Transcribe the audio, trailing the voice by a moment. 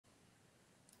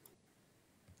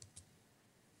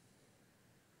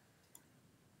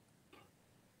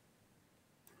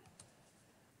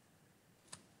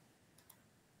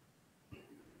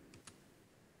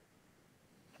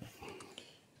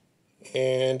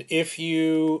And if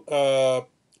you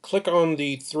click on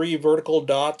the three vertical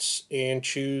dots and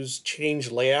choose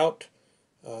Change Layout,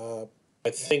 uh, I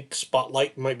think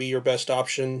Spotlight might be your best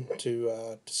option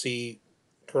to see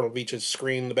Colonel Veach's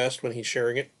screen the best when he's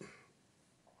sharing it.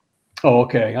 Oh,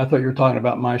 okay. I thought you were talking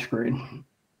about my screen.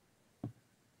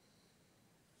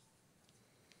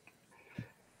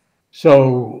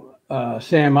 So,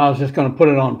 Sam, I was just going to put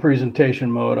it on presentation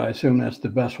mode. I assume that's the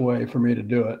best way for me to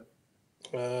do it.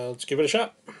 Let's give it a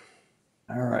shot.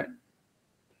 All right.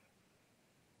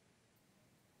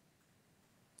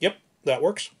 Yep, that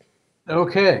works.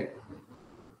 Okay.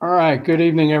 All right. Good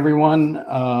evening, everyone.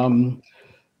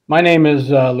 My name is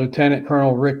Lieutenant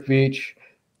Colonel Rick Veach.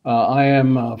 I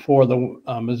am for the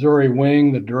Missouri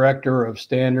Wing, the Director of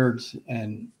Standards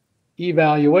and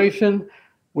Evaluation,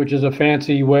 which is a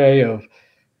fancy way of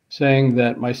saying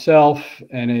that myself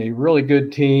and a really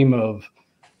good team of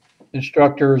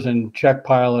instructors and check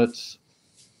pilots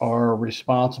are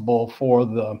responsible for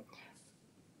the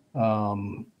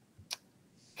um,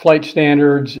 flight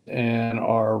standards and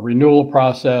our renewal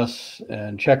process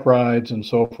and check rides and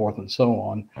so forth and so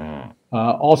on.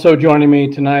 Also joining me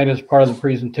tonight as part of the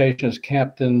presentation is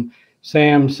Captain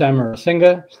Sam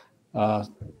Samarasinga.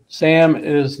 Sam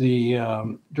is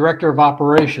the Director of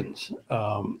Operations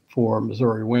for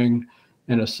Missouri Wing,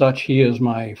 and as such, he is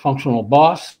my functional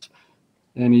boss,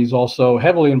 and he's also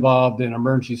heavily involved in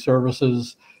emergency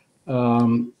services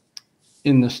in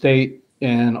the state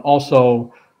and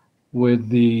also with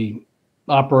the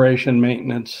operation,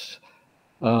 maintenance,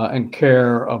 and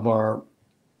care of our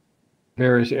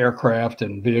various aircraft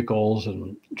and vehicles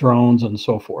and drones and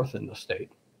so forth in the state.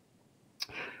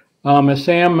 As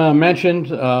Sam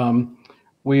mentioned,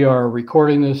 we are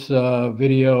recording this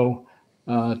video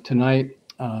tonight,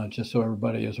 just so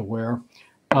everybody is aware.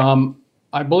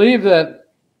 I believe that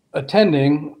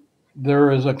attending,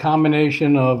 there is a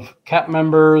combination of CAP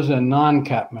members and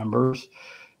non-CAP members.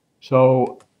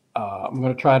 So I'm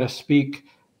going to try to speak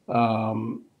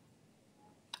with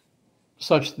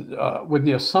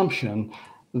the assumption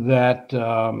that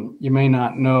you may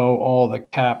not know all the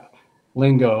CAP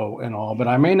lingo and all, but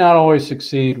I may not always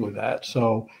succeed with that.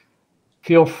 So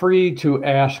feel free to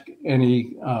ask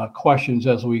any questions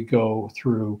as we go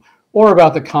through or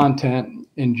about the content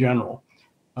in general.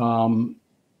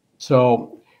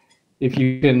 So if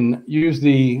you can use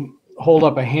the hold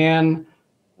up a hand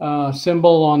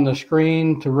symbol on the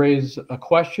screen to raise a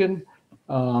question,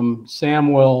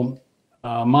 Sam will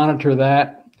monitor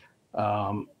that.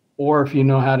 Or if you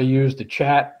know how to use the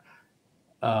chat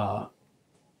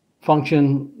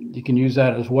function, you can use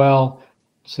that as well.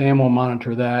 Sam will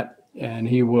monitor that and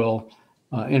he will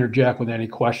interject with any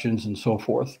questions and so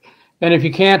forth. And if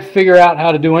you can't figure out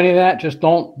how to do any of that, just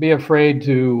don't be afraid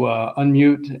to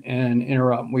unmute and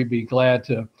interrupt. We'd be glad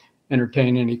to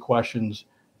entertain any questions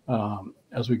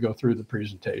as we go through the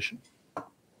presentation. All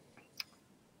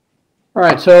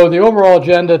right, so the overall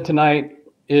agenda tonight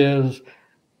is,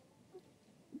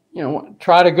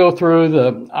 try to go through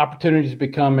the opportunities to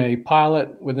become a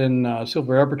pilot within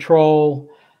Civil Air Patrol.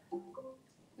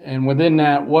 And within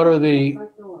that, what are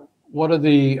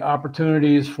the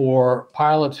opportunities for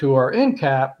pilots who are in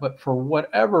CAP, but for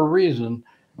whatever reason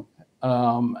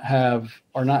are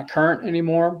not current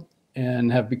anymore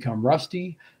and have become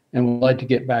rusty and would like to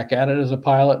get back at it as a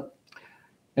pilot.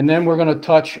 And then we're going to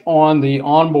touch on the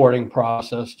onboarding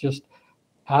process, just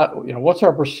how, what's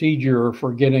our procedure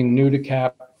for getting new to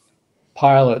CAP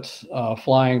pilots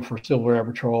flying for Civil Air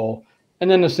Patrol,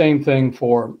 and then the same thing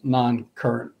for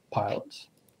non-current pilots.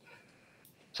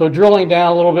 So drilling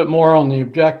down a little bit more on the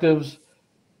objectives,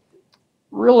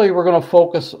 really we're going to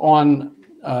focus on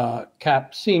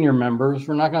CAP senior members.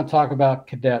 We're not going to talk about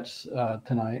cadets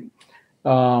tonight.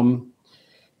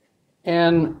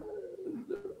 And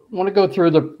want to go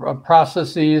through the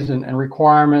processes and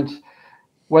requirements,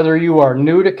 whether you are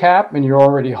new to CAP and you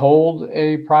already hold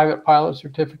a private pilot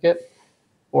certificate,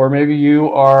 or maybe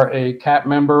you are a CAP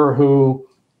member who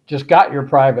just got your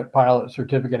private pilot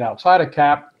certificate outside of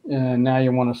CAP and now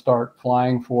you want to start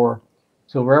flying for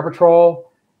Civil Air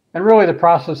Patrol. And really the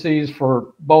processes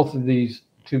for both of these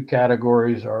two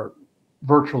categories are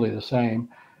virtually the same.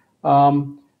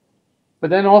 But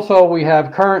then also we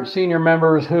have current senior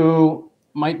members who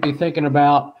might be thinking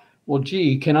about, well,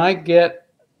 gee, can I get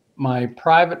my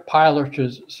private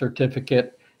pilot's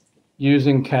certificate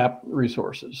using CAP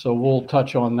resources? So we'll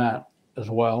touch on that as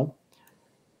well.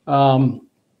 We're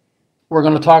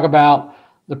going to talk about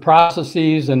the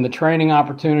processes and the training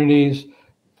opportunities,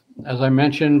 as I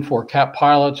mentioned, for CAP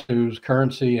pilots whose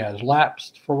currency has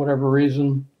lapsed for whatever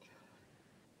reason.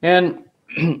 And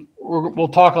we'll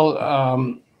talk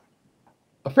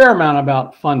a fair amount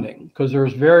about funding, because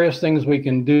there's various things we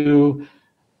can do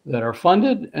that are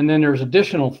funded, and then there's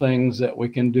additional things that we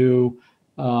can do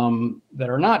that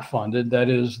are not funded. That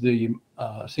is, the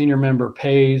senior member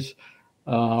pays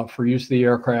for use of the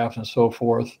aircraft and so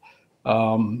forth.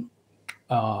 And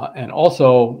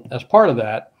also, as part of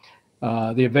that,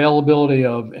 the availability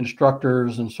of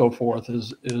instructors and so forth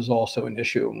is also an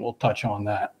issue, and we'll touch on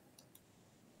that.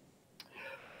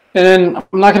 And then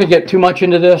I'm not going to get too much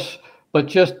into this, but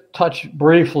just touch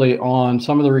briefly on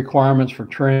some of the requirements for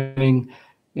training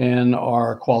in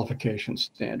our qualification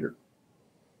standard.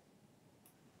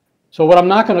 So what I'm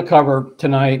not going to cover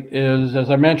tonight is, as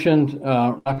I mentioned,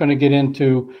 I'm not going to get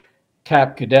into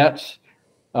CAP cadets.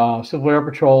 Civil Air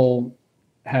Patrol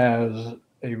has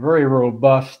a very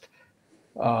robust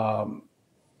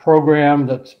program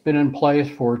that's been in place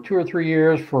for 2 or 3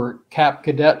 years for CAP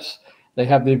cadets. They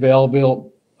have the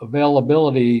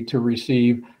availability to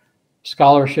receive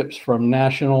scholarships from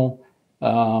national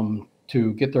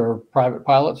to get their private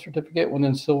pilot certificate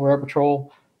within Civil Air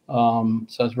Patrol. So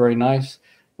that's very nice,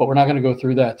 but we're not going to go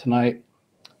through that tonight.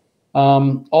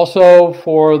 Also,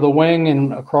 for the wing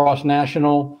and across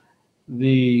national,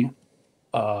 the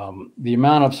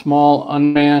amount of small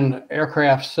unmanned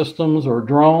aircraft systems or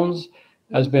drones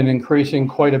has been increasing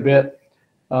quite a bit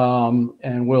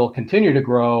and will continue to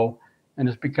grow, and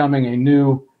is becoming a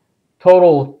new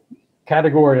total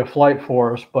category of flight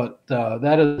force. But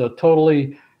that is a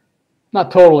not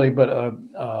totally, but a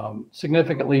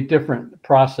significantly different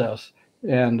process.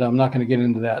 And I'm not going to get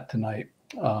into that tonight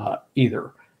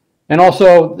either. And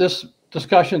also, this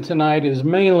discussion tonight is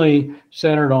mainly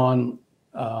centered on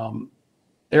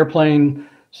airplane,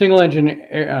 single engine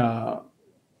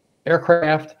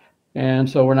aircraft. And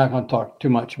so we're not going to talk too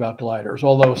much about gliders,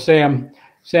 although Sam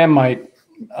might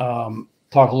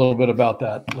talk a little bit about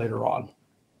that later on.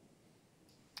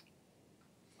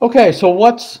 Okay, so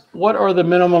what are the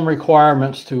minimum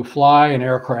requirements to fly an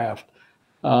aircraft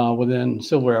within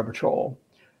Civil Air Patrol?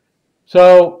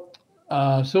 So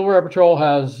Civil Air Patrol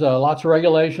has lots of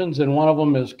regulations, and one of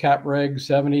them is Cap Reg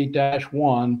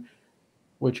 70-1,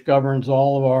 which governs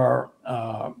all of our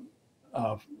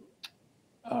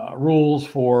rules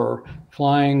for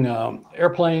flying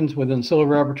airplanes within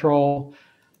Civil Air Patrol.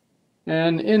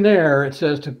 And in there, it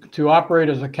says to operate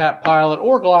as a CAP pilot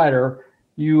or glider,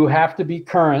 you have to be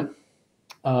current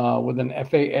with an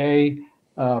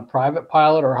FAA private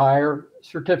pilot or higher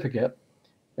certificate,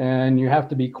 and you have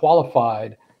to be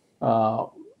qualified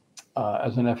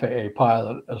as an FAA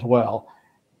pilot as well.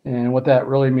 And what that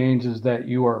really means is that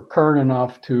you are current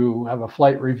enough to have a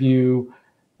flight review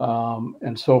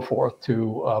and so forth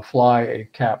to fly a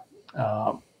CAP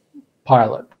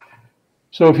pilot.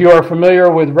 So if you are familiar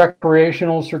with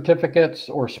recreational certificates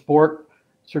or sport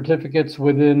certificates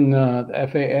within the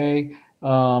FAA,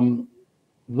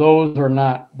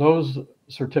 those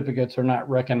certificates are not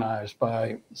recognized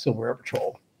by Civil Air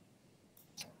Patrol.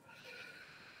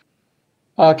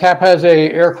 CAP has a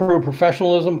aircrew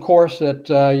professionalism course that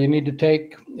you need to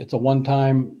take. It's a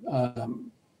one-time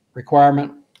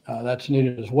requirement that's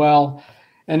needed as well.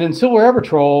 And in Civil Air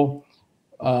Patrol,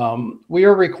 we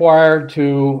are required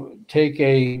to take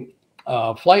a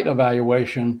flight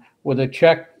evaluation with a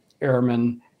check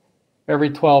airman every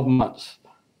 12 months.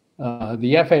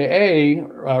 The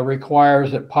FAA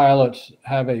requires that pilots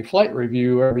have a flight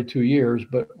review every 2 years,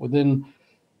 but within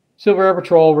Civil Air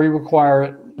Patrol, we require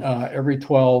it every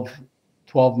 12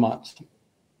 months.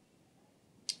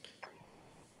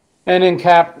 And in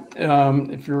CAP,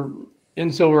 if you're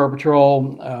in Civil Air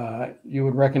Patrol, you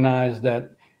would recognize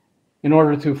that in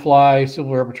order to fly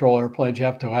Civil Air Patrol airplanes, you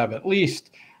have to have at least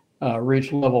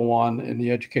reached level 1 in the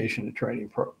education and training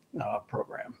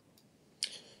program.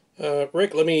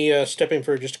 Rick, let me step in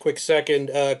for just a quick second.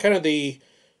 Kind of the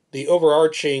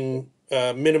overarching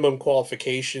minimum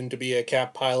qualification to be a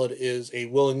CAP pilot is a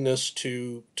willingness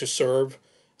to serve.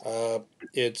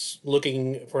 It's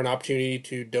looking for an opportunity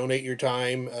to donate your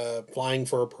time, flying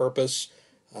for a purpose.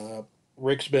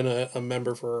 Rick's been a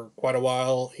member for quite a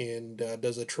while and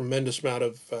does a tremendous amount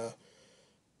of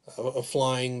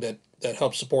flying that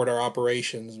helps support our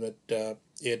operations. But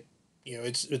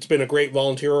it's been a great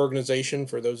volunteer organization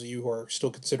for those of you who are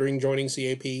still considering joining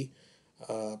CAP.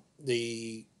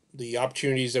 The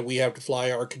opportunities that we have to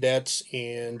fly our cadets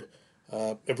and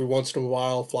every once in a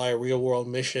while fly a real world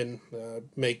mission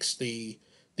makes the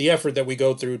effort that we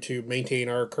go through to maintain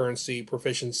our currency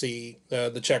proficiency,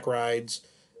 the check rides,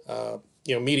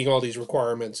 meeting all these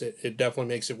requirements, it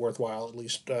definitely makes it worthwhile, at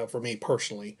least for me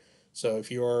personally. So if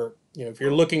you're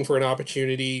looking for an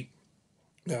opportunity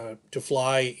to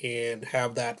fly and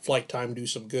have that flight time do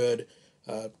some good,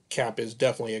 CAP is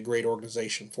definitely a great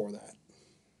organization for that.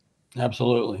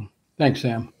 Absolutely. Thanks,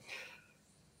 Sam.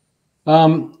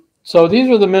 So these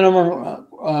are the minimum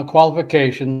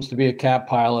qualifications to be a CAP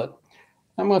pilot.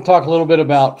 I'm going to talk a little bit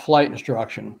about flight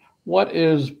instruction. What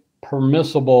is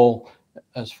permissible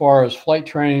as far as flight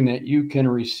training that you can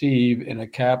receive in a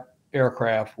CAP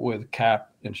aircraft with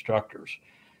CAP instructors?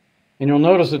 And you'll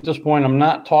notice at this point, I'm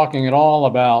not talking at all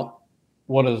about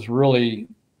what is really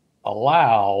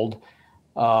allowed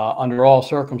under all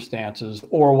circumstances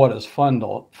or what is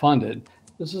funded.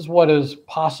 This is what is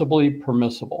possibly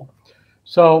permissible.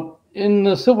 So in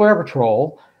the Civil Air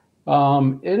Patrol,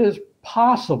 it is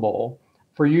possible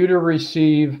for you to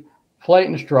receive flight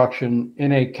instruction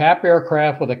in a CAP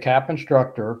aircraft with a CAP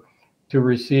instructor to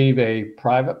receive a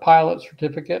private pilot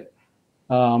certificate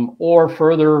or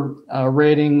further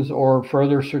ratings or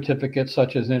further certificates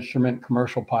such as instrument,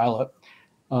 commercial pilot,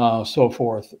 so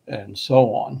forth and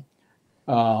so on.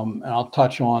 And I'll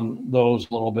touch on those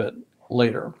a little bit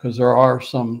later because there are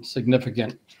some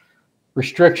significant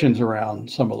restrictions around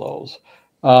some of those.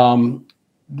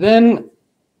 Then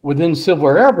within Civil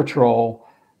Air Patrol,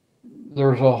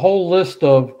 there's a whole list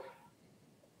of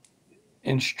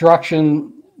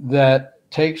instruction that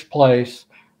takes place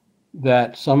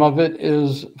that some of it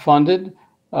is funded,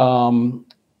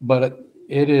 but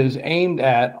it is aimed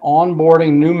at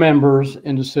onboarding new members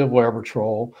into Civil Air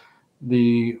Patrol,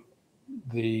 the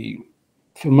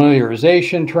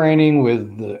familiarization training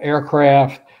with the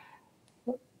aircraft,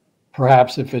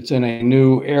 perhaps if it's in a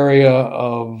new area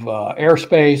of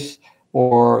airspace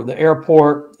or the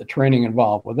airport, the training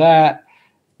involved with that.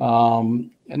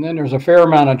 And then there's a fair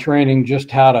amount of training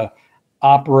just how to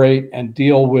operate and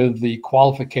deal with the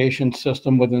qualification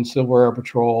system within Civil Air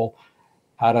Patrol,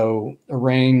 how to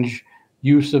arrange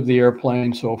use of the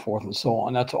airplane, so forth and so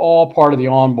on. That's all part of the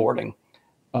onboarding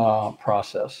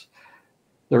process.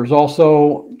 There's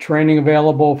also training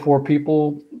available for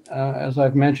people, as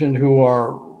I've mentioned, who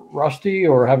are rusty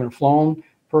or haven't flown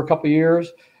for a couple of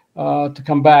years to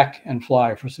come back and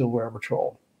fly for Civil Air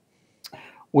Patrol.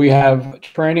 We have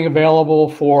training available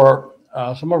for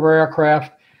some of our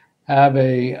aircraft have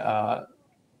a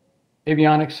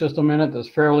avionics system in it that's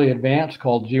fairly advanced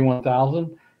called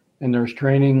G1000, and there's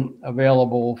training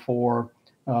available for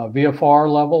VFR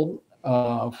level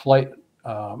flight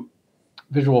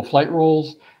visual flight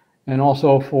rules, and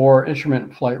also for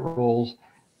instrument flight rules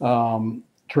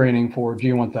training for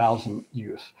G1000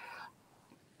 use.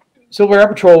 Civil Air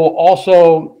Patrol will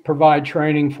also provide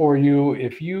training for you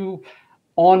if you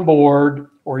on board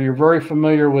or you're very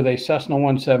familiar with a Cessna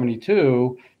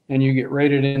 172 and you get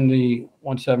rated in the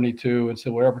 172 in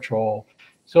Civil Air Patrol.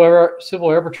 So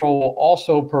Civil Air Patrol will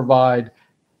also provide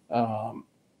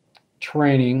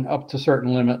training up to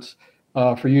certain limits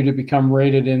for you to become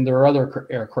rated in their other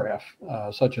aircraft,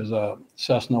 such as a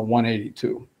Cessna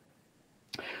 182.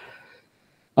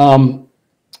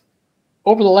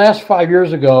 Over the last 5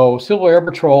 years ago, Civil Air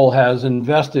Patrol has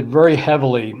invested very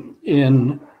heavily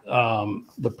in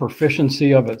the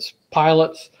proficiency of its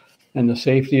pilots and the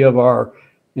safety of our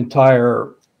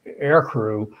entire air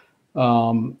crew.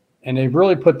 And they've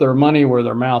really put their money where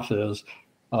their mouth is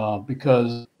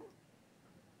because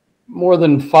more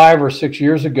than 5 or 6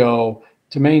 years ago,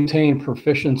 to maintain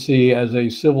proficiency as a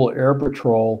Civil Air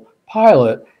Patrol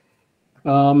pilot,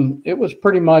 it was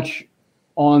pretty much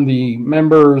on the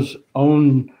members'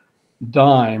 own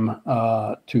dime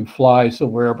to fly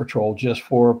Civil Air Patrol just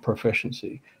for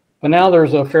proficiency. But now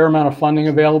there's a fair amount of funding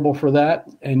available for that,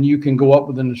 and you can go up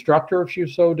with an instructor if you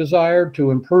so desire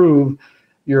to improve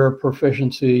your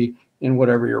proficiency in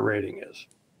whatever your rating is.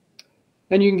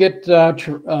 And you can get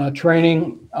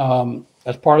training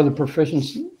as part of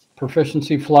the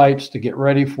proficiency flights to get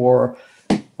ready for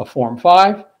a Form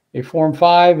 5. A Form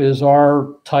 5 is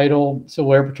our title,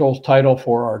 Civil Air Patrol's title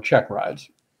for our check rides.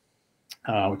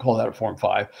 We call that a Form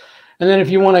 5. And then if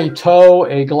you want to tow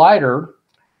a glider,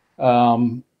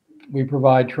 we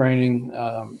provide training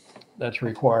that's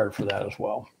required for that as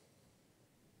well.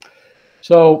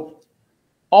 So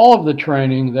all of the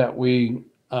training that we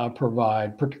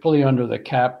provide, particularly under the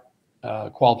CAP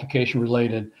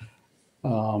qualification-related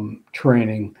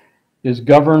training, is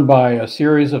governed by a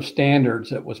series of standards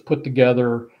that was put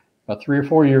together about 3 or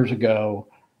 4 years ago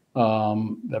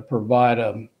that provide,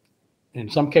 in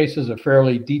some cases, a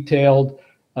fairly detailed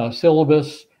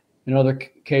syllabus. In other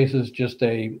cases, just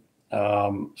a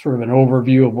sort of an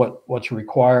overview of what's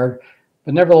required.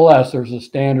 But nevertheless, there's a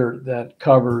standard that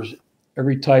covers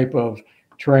every type of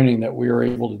training that we are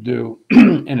able to do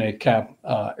in a CAP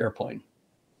airplane.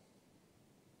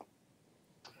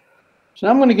 So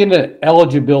now I'm going to get into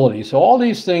eligibility. So all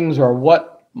these things are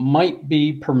what might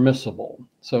be permissible.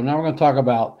 So now we're going to talk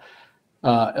about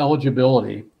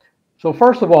eligibility. So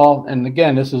first of all, and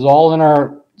again, this is all in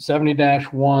our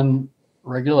 70-1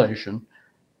 regulation,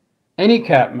 any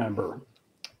CAP member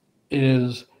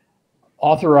is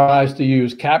authorized to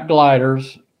use CAP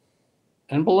gliders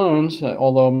and balloons,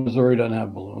 although Missouri doesn't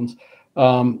have balloons,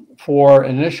 for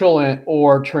initial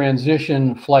or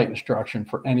transition flight instruction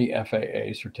for any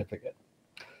FAA certificate.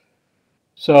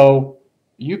 So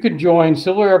you could join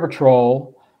Civil Air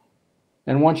Patrol,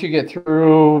 and once you get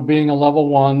through being a level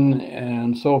 1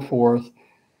 and so forth,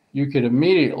 you could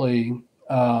immediately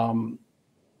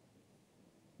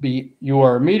you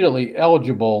are immediately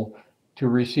eligible to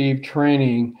receive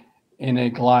training in a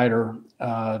glider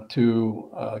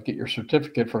to get your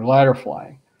certificate for glider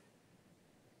flying.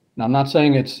 Now, I'm not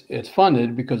saying it's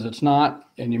funded, because it's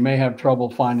not, and you may have trouble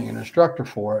finding an instructor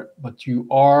for it, but you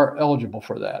are eligible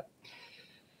for that.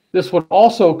 This would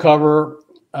also cover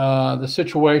the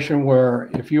situation where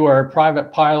if you are a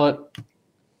private pilot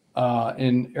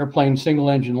in airplane single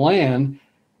engine land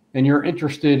and you're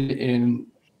interested in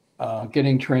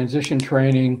getting transition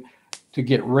training to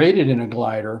get rated in a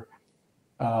glider,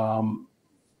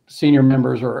 senior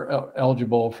members are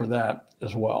eligible for that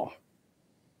as well.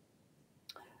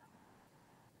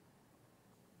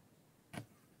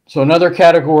 So another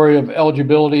category of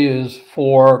eligibility is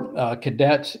for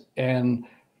cadets and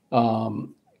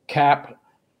CAP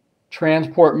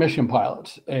transport mission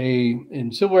pilots.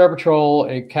 In Civil Air Patrol,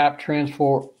 a CAP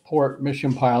transport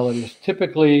mission pilot is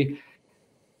typically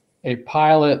a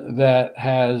pilot that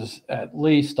has at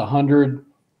least 100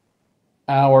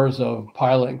 hours of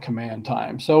pilot and command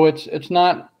time. So it's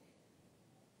not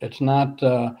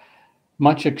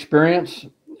much experience.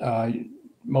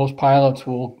 Most pilots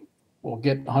will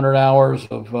get 100 hours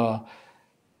of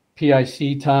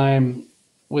PIC time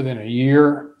within a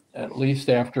year, at least,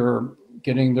 after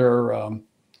getting their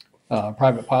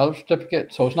private pilot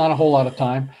certificate. So it's not a whole lot of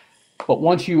time. But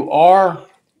once you are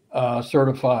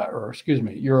certified, or excuse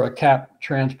me, you're a CAP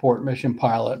transport mission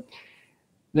pilot,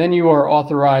 then you are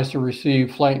authorized to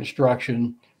receive flight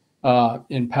instruction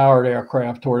in powered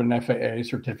aircraft toward an FAA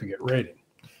certificate rating.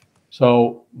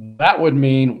 So that would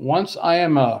mean once I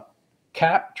am a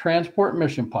CAP transport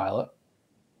mission pilot,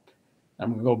 I'm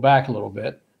going to go back a little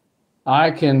bit,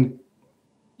 I can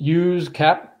use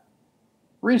CAP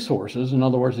resources, in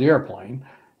other words, the airplane,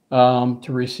 to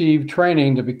receive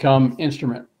training to become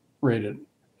instrument rated,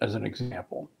 as an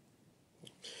example.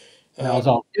 Now, as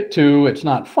I'll get to, it's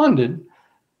not funded,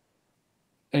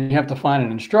 and you have to find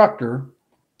an instructor,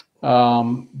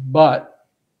 but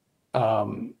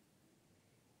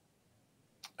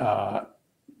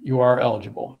you are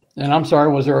eligible. And I'm sorry,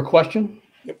 was there a question?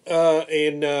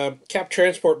 CAP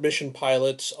transport mission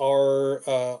pilots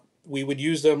are, we would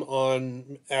use them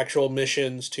on actual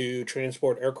missions to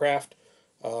transport aircraft,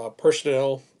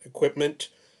 personnel, equipment.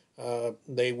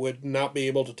 They would not be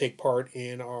able to take part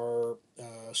in our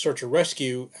search and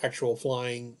rescue actual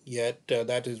flying yet.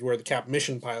 That is where the CAP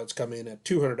mission pilots come in at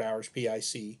 200 hours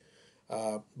PIC.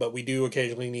 But we do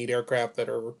occasionally need aircraft that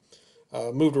are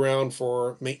moved around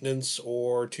for maintenance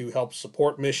or to help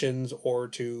support missions or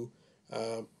to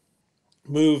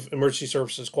move emergency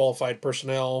services qualified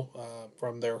personnel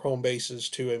from their home bases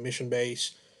to a mission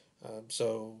base.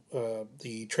 So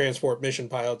the transport mission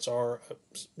pilots are,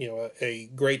 a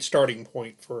great starting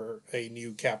point for a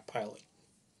new CAP pilot.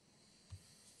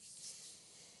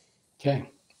 Okay.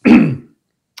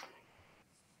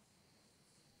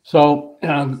 So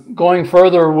going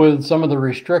further with some of the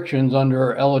restrictions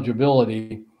under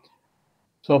eligibility.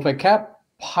 So if a CAP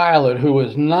pilot who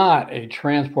is not a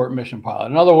transport mission pilot,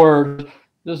 in other words,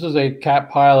 this is a CAP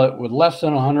pilot with less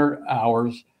than 100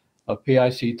 hours of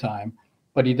PIC time,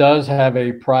 but he does have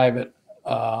a private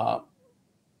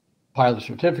pilot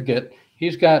certificate,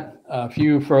 he's got a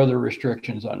few further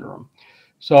restrictions under him.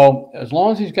 So as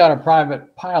long as he's got a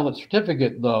private pilot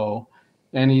certificate, though,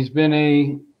 and he's been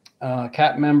a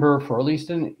CAP member for at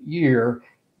least a year,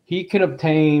 he can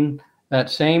obtain that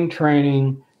same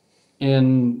training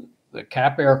in the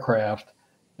CAP aircraft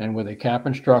and with a CAP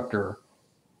instructor.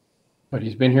 But he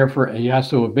has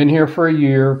to have been here for a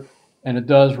year, and it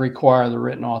does require the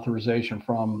written authorization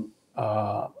from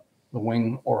the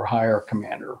wing or higher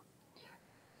commander.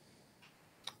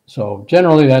 So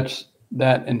generally,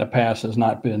 that in the past has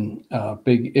not been a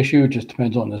big issue. It just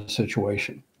depends on the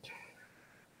situation.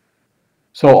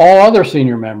 So all other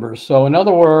senior members. So in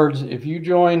other words, if you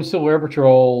join Civil Air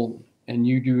Patrol and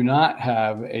you do not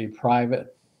have a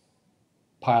private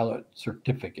pilot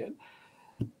certificate,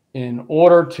 in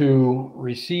order to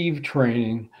receive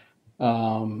training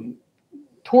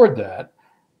toward that,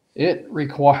 it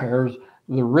requires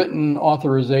the written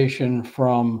authorization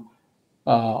from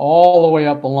all the way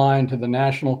up the line to the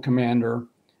national commander.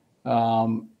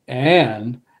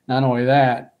 And not only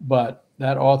that, but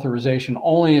that authorization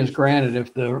only is granted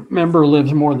if the member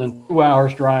lives more than 2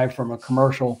 hours drive from a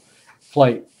commercial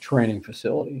flight training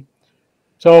facility.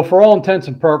 So for all intents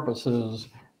and purposes,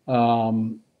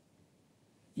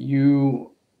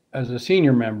 you, as a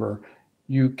senior member,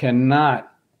 you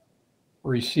cannot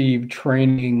receive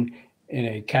training in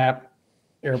a cap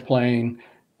airplane,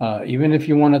 even if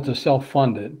you wanted to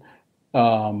self-fund it,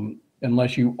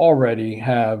 unless you already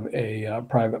have a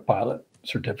private pilot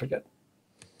certificate.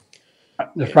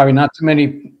 There's probably not too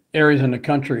many areas in the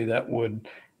country that would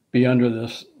be under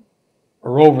this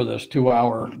or over this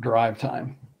 2-hour drive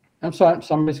time. I'm sorry,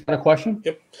 somebody's got a question?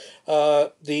 Yep.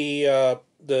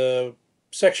 The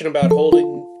section about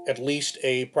holding at least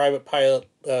a private pilot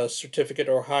certificate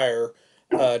or higher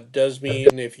does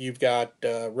mean if you've got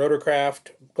rotorcraft,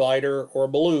 glider, or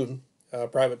balloon,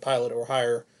 private pilot or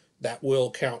higher, that will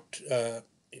count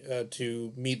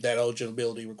to meet that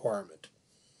eligibility requirement.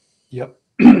 Yep.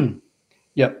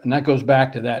 Yep. And that goes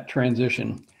back to that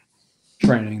transition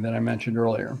training that I mentioned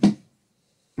earlier.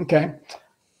 Okay.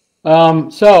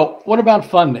 So what about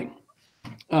funding?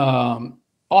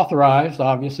 Authorized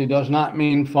obviously does not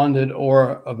mean funded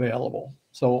or available.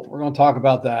 So we're going to talk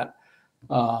about that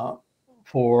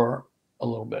for a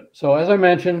little bit. So as I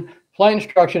mentioned, flight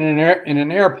instruction in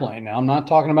an airplane. Now I'm not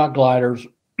talking about gliders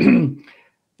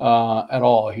at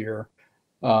all here,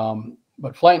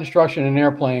 but flight instruction in an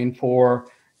airplane for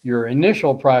your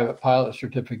initial private pilot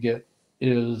certificate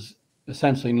is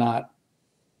essentially not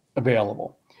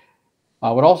available.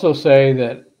 I would also say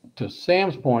that, to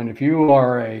Sam's point, if you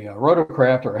are a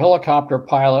rotorcraft or a helicopter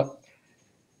pilot,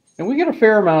 and we get a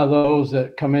fair amount of those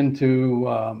that come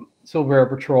into Civil Air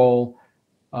Patrol,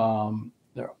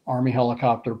 the Army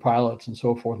helicopter pilots and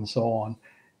so forth and so on,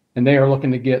 and they are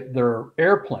looking to get their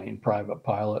airplane private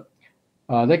pilot,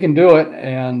 they can do it.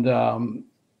 And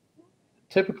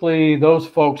typically those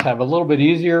folks have a little bit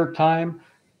easier time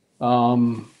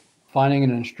finding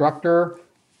an instructor,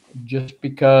 just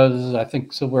because I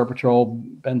think Civil Air Patrol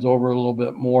bends over a little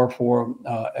bit more for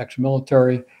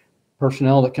ex-military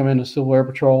personnel that come into Civil Air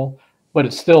Patrol, but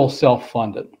it's still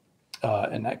self-funded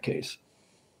in that case.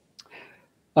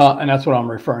 And that's what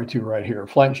I'm referring to right here.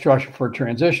 Flight instruction for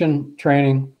transition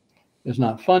training is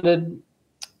not funded.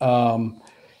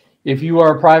 If you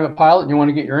are a private pilot and you want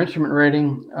to get your instrument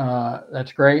rating,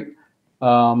 that's great.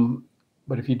 But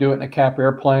if you do it in a cap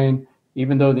airplane,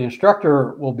 even though the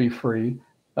instructor will be free,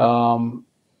 the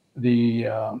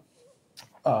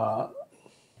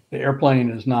airplane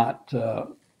is not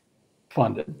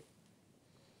funded.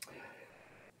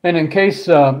 And in case,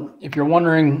 if you're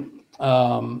wondering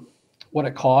what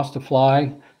it costs to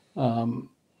fly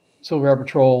Civil Air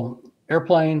Patrol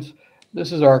airplanes,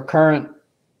 this is our current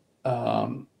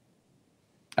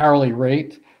hourly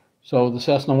rate. So the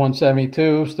Cessna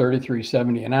 172 is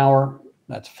 $33.70 an hour.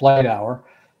 That's flight hour.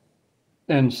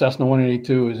 And Cessna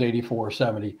 182 is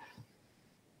 $84.70.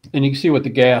 And you can see what the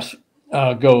gas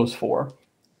goes for.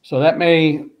 So that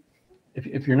may,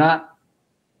 if you're not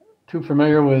too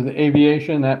familiar with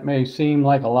aviation, that may seem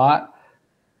like a lot.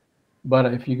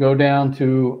 But if you go down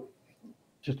to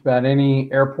just about any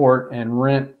airport and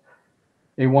rent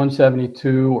a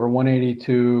 172 or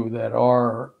 182 that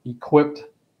are equipped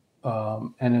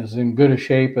and is in good a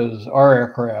shape as our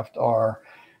aircraft are,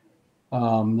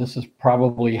 this is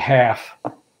probably half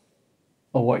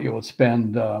of what you would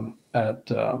spend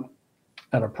at a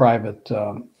private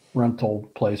rental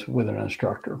place with an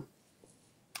instructor.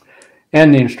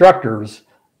 And the instructors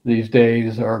these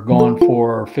days are going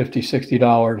for $50,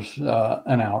 $60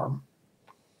 an hour.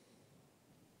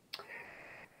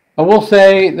 I will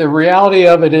say the reality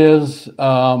of it is,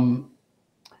 our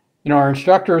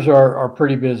instructors are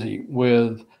pretty busy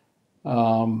with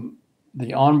the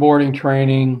onboarding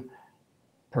training,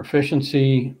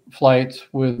 proficiency flights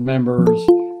with members,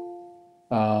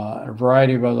 a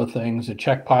variety of other things. The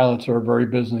check pilots are very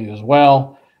busy as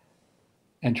well.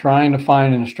 And trying to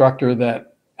find an instructor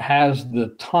that has the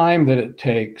time that it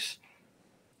takes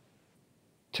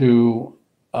to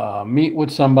meet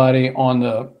with somebody on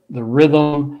the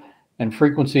rhythm and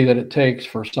frequency that it takes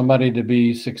for somebody to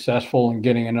be successful in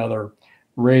getting another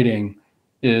rating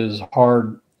is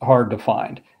hard to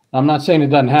find. I'm not saying it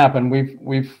doesn't happen.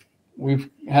 We've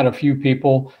had a few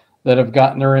people that have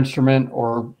gotten their instrument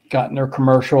or gotten their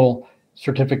commercial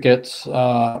certificates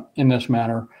in this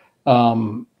manner,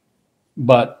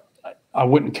 but I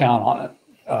wouldn't count on it.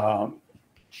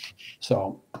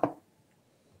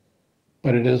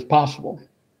 But it is possible.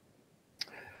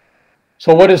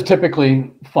 So what is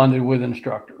typically funded with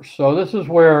instructors? So this is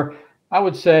where I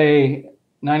would say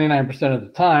 99% of the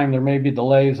time, there may be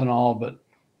delays and all, but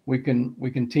we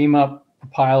can team up a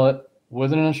pilot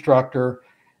with an instructor,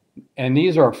 and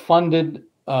these are funded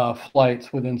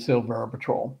flights within Silver Air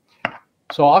Patrol.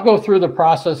 So I'll go through the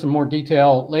process in more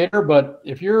detail later, but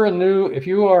if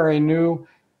you are a new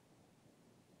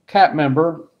CAP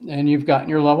member and you've gotten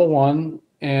your level 1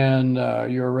 and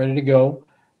you're ready to go,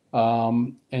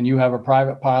 and you have a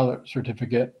private pilot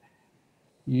certificate,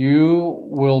 you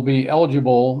will be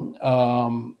eligible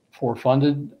for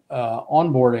funded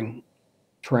onboarding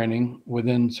training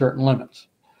within certain limits.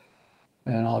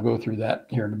 And I'll go through that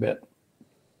here in a bit.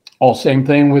 All same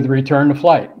thing with return to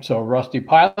flight. So rusty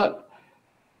pilot,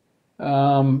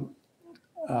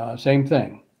 same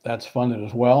thing. That's funded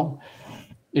as well.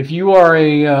 If you are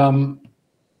a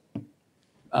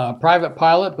private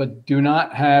pilot but do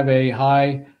not have a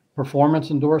high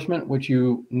performance endorsement, which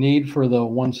you need for the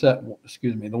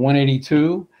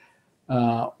 182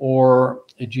 or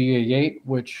a GA8,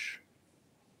 which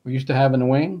we used to have in the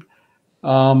wing,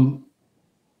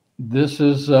 this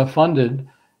is funded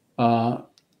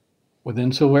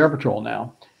within Silver Air Patrol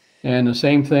now. And the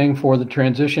same thing for the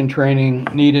transition training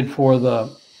needed for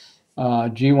the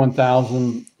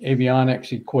G1000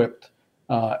 avionics equipped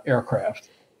aircraft.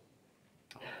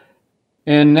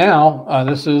 And now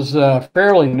this is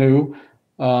fairly new.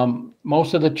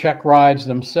 Most of the check rides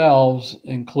themselves,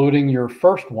 including your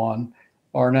first one,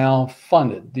 are now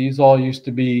funded. These all used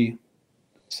to be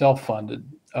self-funded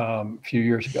a few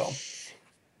years ago.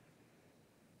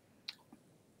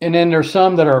 And then there's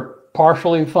some that are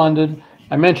partially funded.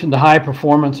 I mentioned the high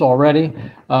performance already.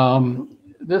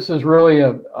 This is really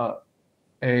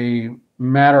a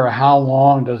matter of how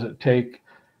long does it take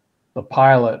the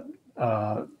pilot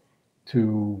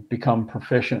to become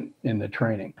proficient in the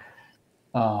training.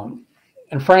 And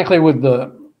frankly, with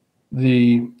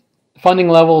the funding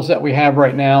levels that we have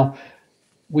right now,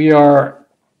 we are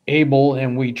able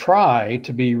and we try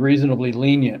to be reasonably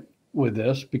lenient with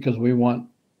this because we want,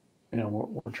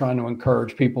 we're trying to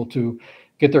encourage people to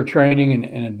get their training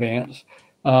in advance.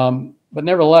 But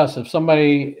nevertheless, if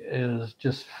somebody is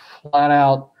just flat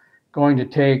out going to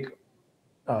take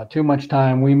too much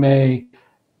time, we may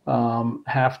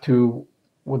have to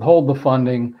withhold the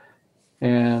funding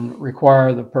and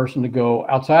require the person to go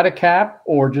outside of CAP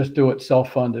or just do it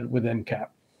self-funded within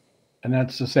CAP. And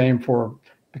that's the same for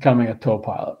becoming a tow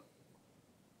pilot.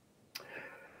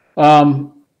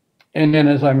 And then,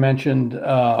 as I mentioned,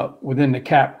 within the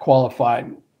CAP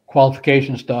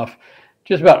qualification stuff,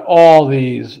 just about all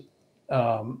these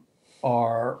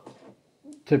are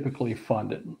typically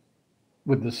funded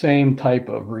with the same type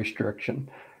of restriction.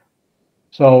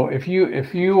 So if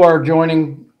you are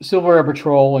joining Silver Air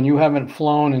Patrol and you haven't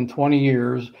flown in 20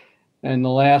 years, and the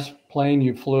last plane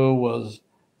you flew was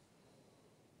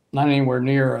not anywhere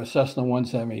near a Cessna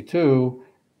 172,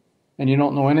 and you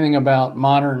don't know anything about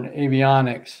modern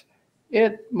avionics,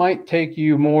 it might take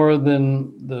you more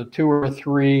than the 2 or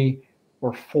 3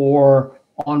 or 4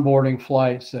 onboarding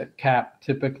flights that CAP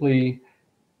typically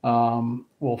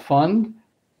will fund.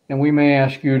 And we may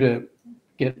ask you to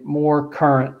get more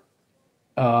current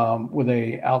with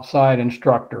a outside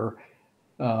instructor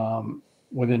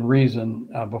within reason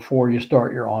before you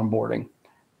start your onboarding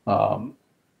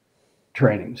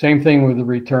training. Same thing with the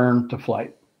return to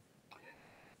flight.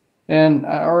 And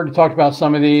I already talked about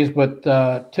some of these, but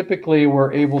typically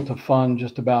we're able to fund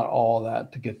just about all of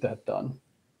that to get that done.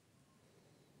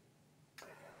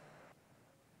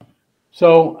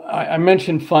 So I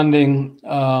mentioned funding.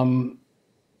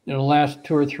 In the last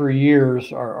 2 or 3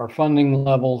 years, our funding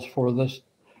levels for this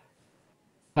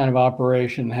kind of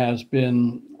operation has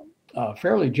been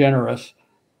fairly generous.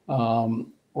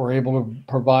 We're able to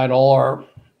provide all our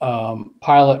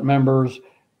pilot members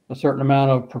a certain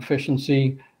amount of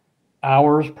proficiency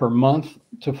hours per month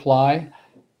to fly.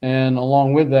 And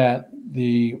along with that,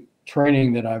 the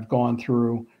training that I've gone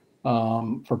through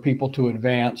for people to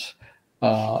advance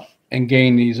and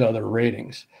gain these other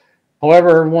ratings.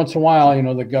 However, every once in a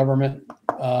while, the government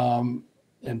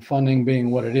and funding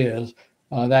being what it is,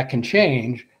 that can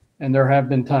change. And there have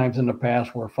been times in the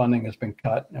past where funding has been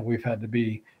cut and we've had to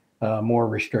be more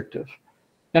restrictive.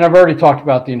 And I've already talked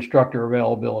about the instructor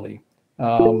availability.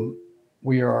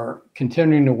 We are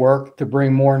continuing to work to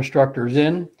bring more instructors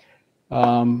in.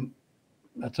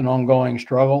 That's an ongoing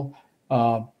struggle.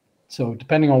 So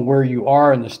depending on where you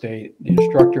are in the state, the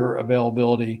instructor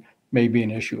availability may be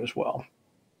an issue as well.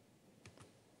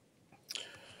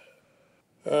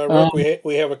 Rick,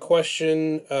 we have a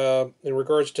question in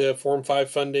regards to Form 5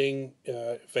 funding.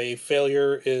 If a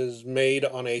failure is made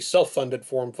on a self-funded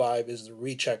Form 5, is the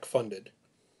recheck funded?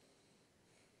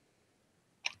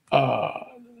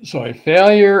 So a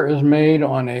failure is made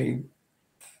on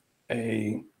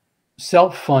a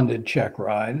self-funded check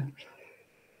ride,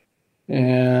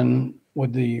 and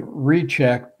would the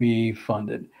recheck be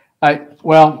funded? I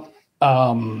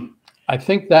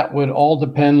think that would all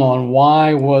depend on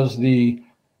why was the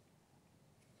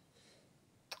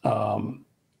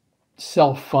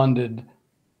self-funded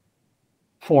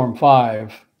Form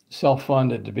 5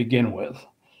 self-funded to begin with.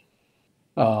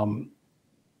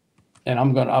 And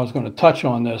I was going to touch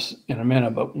on this in a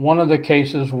minute, but one of the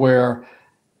cases where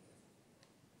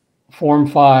Form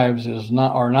 5s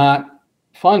are not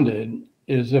funded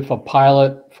is if a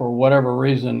pilot, for whatever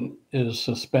reason, is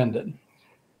suspended.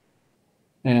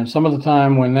 And some of the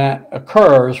time when that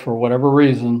occurs, for whatever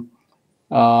reason,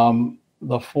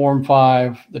 the Form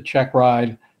 5, the check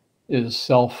ride, is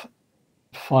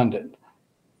self-funded.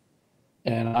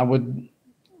 And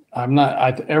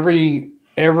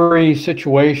every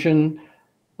situation,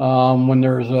 when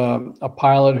there's a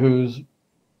pilot who's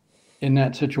in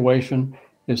that situation,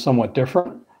 is somewhat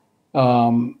different.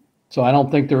 So I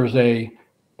don't think there's a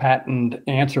patent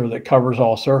answer that covers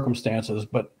all circumstances,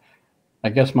 but I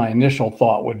guess my initial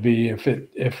thought would be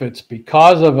if it's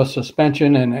because of a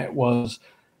suspension and it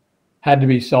had to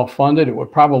be self-funded, it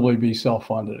would probably be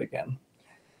self-funded again.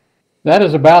 That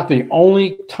is about the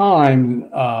only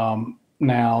time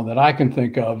now that I can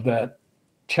think of that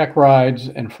check rides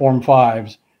and Form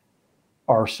 5s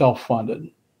are self-funded.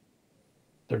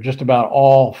 They're just about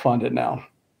all funded now.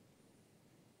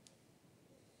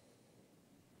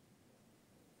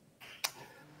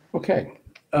 Okay.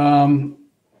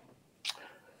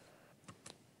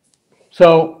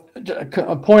 So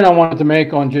a point I wanted to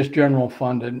make on just general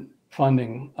funding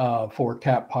for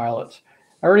CAP pilots.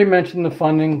 I already mentioned the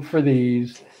funding for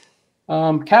these.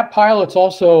 CAP pilots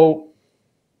also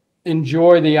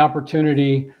enjoy the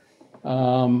opportunity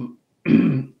to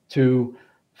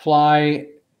fly,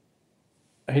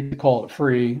 I hate to call it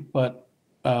free, but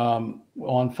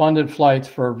on funded flights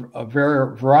for a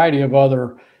variety of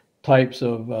other types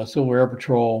of Civil Air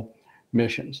Patrol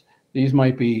missions. These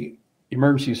might be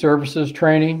emergency services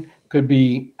training, could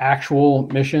be actual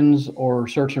missions or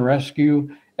search and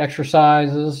rescue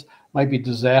exercises, might be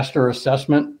disaster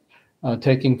assessment,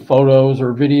 taking photos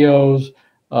or videos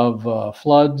of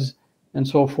floods and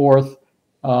so forth.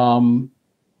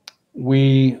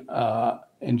 We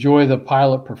enjoy the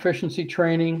pilot proficiency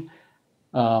training,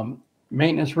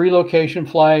 maintenance relocation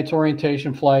flights,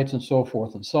 orientation flights, and so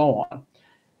forth and so on.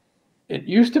 It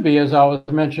used to be, as I was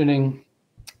mentioning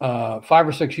 5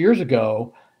 or 6 years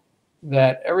ago,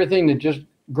 that everything that just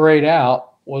grayed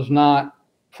out was not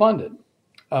funded.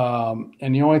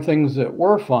 And the only things that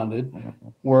were funded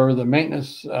were the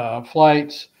maintenance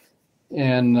flights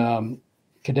and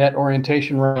cadet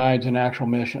orientation rides and actual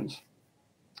missions.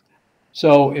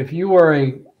 So if you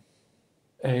were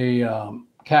a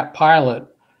CAP pilot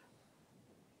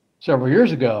several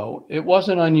years ago, it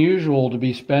wasn't unusual to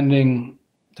be spending,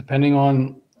 depending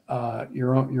on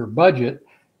your budget,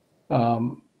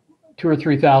 $2,000 or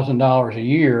 $3,000 a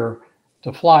year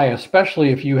to fly, especially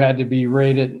if you had to be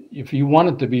rated, if you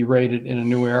wanted to be rated in a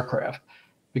new aircraft,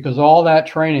 because all that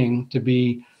training to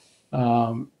be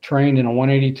trained in a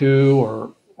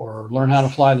 182 or learn how to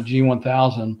fly the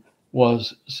G1000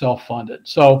 was self-funded.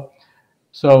 So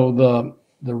the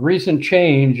recent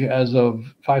change as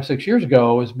of 5-6 years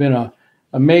ago has been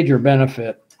a major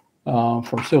benefit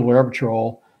for Civil Air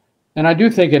Patrol. And I do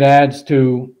think it adds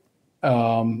to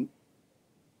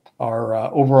our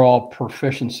overall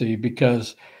proficiency,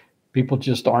 because people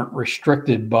just aren't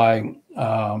restricted by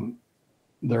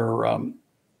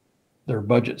their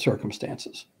budget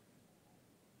circumstances.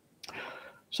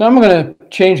 So I'm going to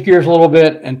change gears a little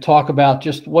bit and talk about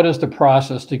just what is the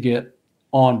process to get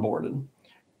onboarded.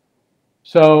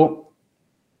 So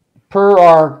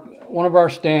per one of our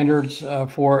standards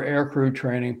for aircrew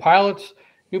training,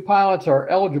 new pilots are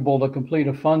eligible to complete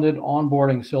a funded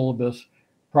onboarding syllabus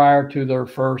prior to their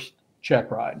first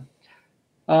check ride.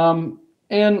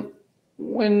 And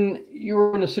when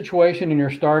you're in a situation and you're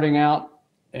starting out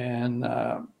and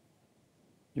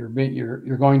you're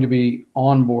going to be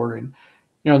onboarding,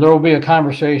 there will be a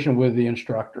conversation with the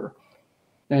instructor,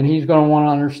 and he's going to want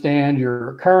to understand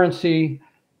your currency.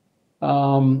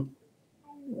 When's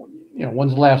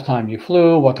the last time you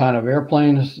flew? What kind of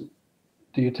airplanes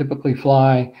do you typically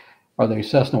fly? Are they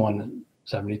Cessna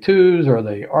 172s? Are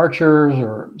they Archers,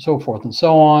 or so forth and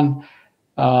so on?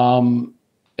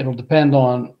 it'll depend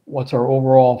on what's our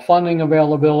overall funding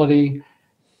availability,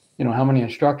 how many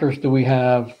instructors do we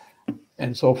have,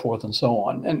 and so forth and so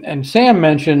on. And Sam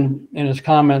mentioned in his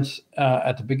comments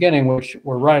at the beginning, which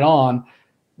were right on,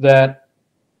 that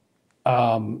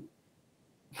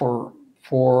for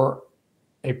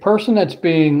a person that's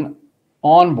being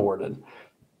onboarded,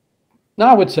 now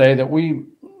I would say that we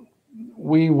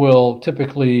will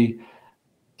typically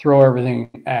throw everything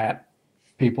at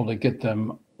people to get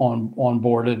them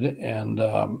onboarded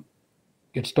and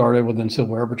get started within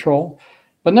Civil Air Patrol.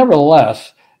 But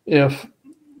nevertheless, if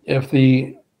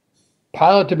the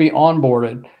pilot to be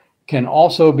onboarded can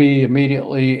also be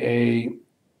immediately a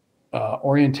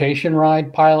orientation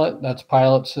ride pilot, that's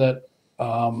pilots that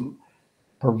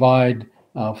provide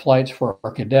flights for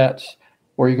our cadets,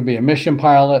 or you can be a mission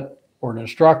pilot or an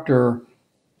instructor,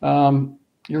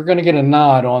 you're going to get a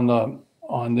nod on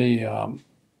the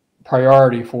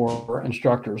priority for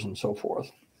instructors and so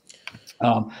forth.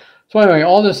 So anyway,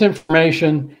 all this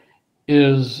information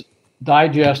is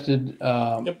digested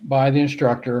by the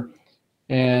instructor,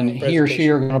 and he or she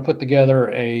are going to put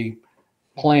together a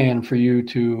plan for you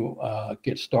to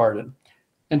get started.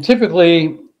 And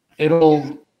typically,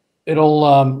 it'll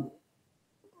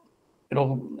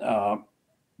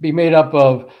be made up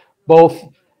of both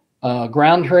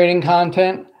ground training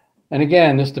content, and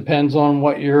again, this depends on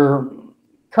what your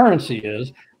currency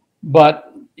is,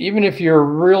 but even if you're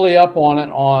really up on it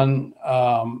on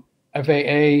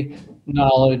FAA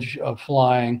knowledge of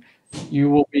flying, you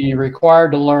will be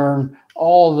required to learn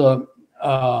all the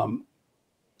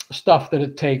stuff that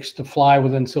it takes to fly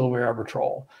within Civil Air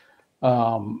Patrol.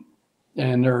 And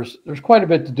there's quite a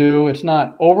bit to do. It's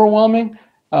not overwhelming,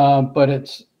 but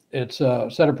it's a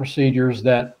set of procedures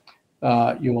that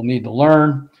you will need to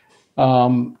learn.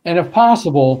 And if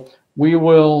possible, we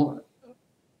will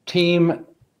team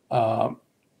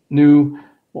new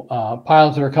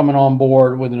pilots that are coming on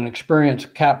board with an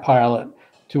experienced CAP pilot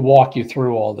to walk you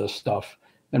through all this stuff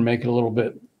and make it a little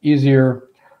bit easier.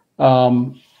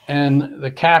 And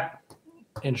the CAP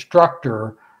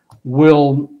instructor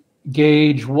will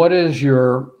gauge what is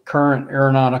your current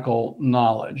aeronautical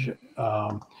knowledge.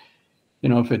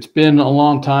 If it's been a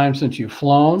long time since you've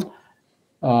flown,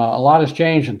 a lot has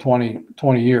changed in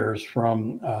 20 years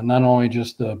from not only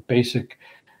just the basic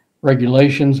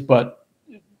regulations, but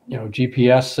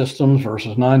GPS systems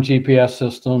versus non-GPS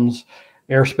systems.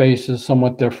 Airspace is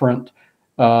somewhat different.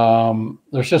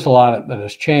 There's just a lot that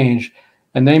has changed,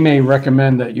 and they may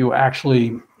recommend that you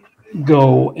actually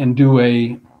go and do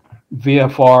a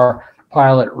VFR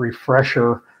pilot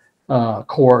refresher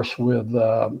course with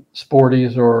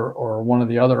Sporties or one of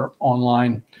the other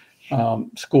online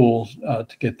schools to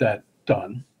get that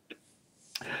done.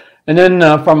 And then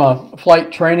from a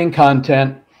flight training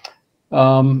content,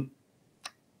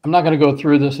 I'm not going to go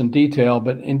through this in detail,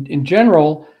 but in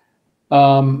general,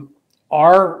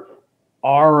 our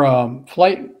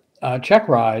flight check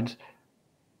rides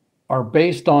are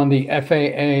based on the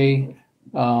FAA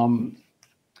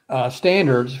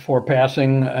standards for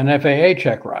passing an FAA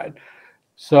check ride.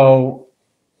 So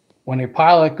when a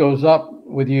pilot goes up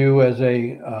with you as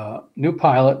a new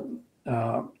pilot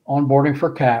onboarding for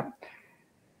CAP,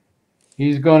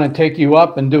 he's going to take you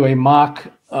up and do a mock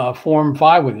Form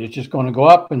 5 with you. It's just going to go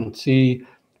up and see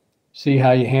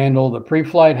how you handle the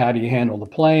pre-flight, how do you handle the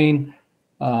plane,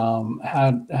 how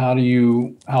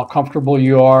comfortable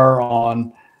you are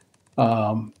on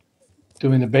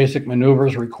doing the basic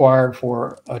maneuvers required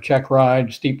for a check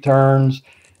ride, steep turns,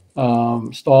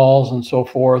 stalls, and so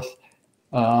forth,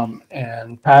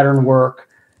 and pattern work.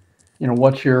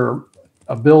 What's your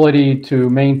ability to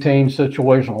maintain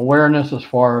situational awareness as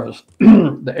far as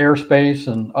the airspace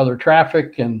and other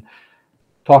traffic, and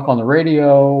talk on the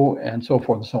radio and so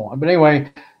forth and so on. But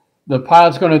anyway, the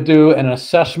pilot's going to do an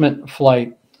assessment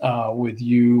flight with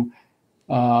you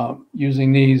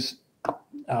using these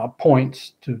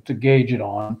points to gauge it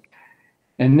on.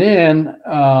 And then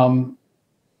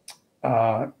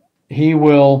he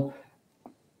will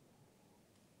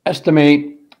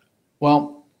estimate,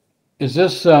 well, is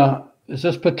this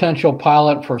potential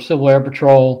pilot for Civil Air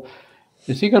Patrol,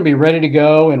 is he going to be ready to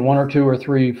go in 1 or 2 or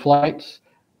 3 flights,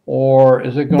 or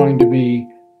is it going to be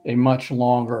a much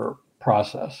longer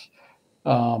process?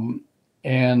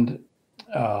 And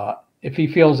if he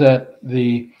feels that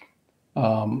the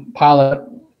pilot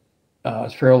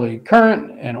is fairly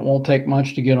current and it won't take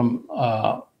much to get him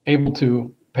able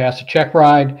to pass a check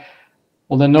ride,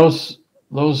 well, then those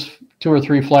 2 or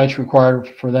 3 flights required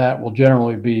for that will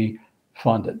generally be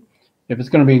funded. If it's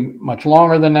going to be much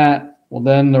longer than that, well,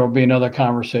 then there will be another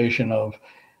conversation of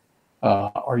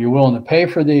Are you willing to pay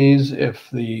for these if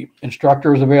the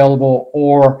instructor is available,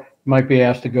 or you might be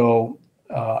asked to go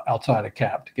outside of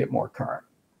CAP to get more current?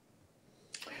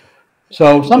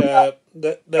 So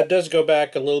that does go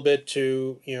back a little bit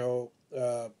to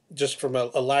just from a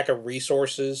lack of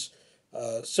resources.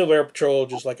 Civil Air Patrol,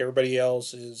 just like everybody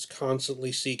else, is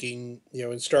constantly seeking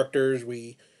instructors.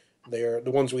 They're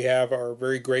the ones we have are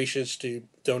very gracious to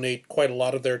donate quite a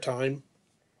lot of their time.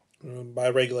 By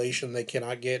regulation, they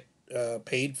cannot get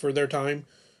paid for their time.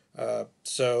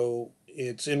 So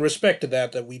it's in respect to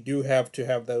that we do have to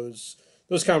have those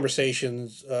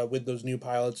conversations with those new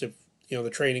pilots if the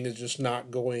training is just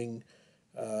not going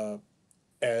uh,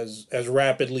 as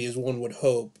rapidly as one would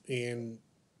hope, and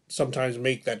sometimes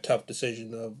make that tough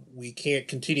decision of we can't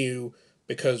continue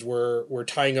because we're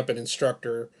tying up an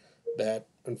instructor that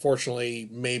unfortunately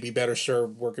may be better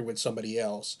served working with somebody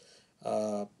else.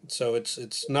 So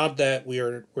it's not that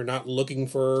we're not looking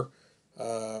for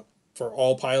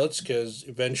all pilots, because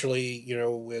eventually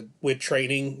with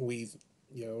training we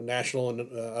national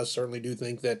and us certainly do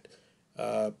think that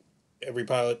every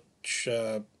pilot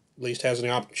at least has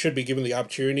should be given the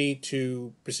opportunity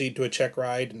to proceed to a check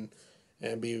ride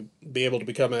and be able to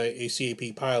become a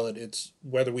CAP pilot. It's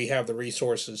whether we have the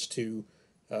resources to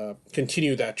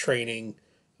continue that training.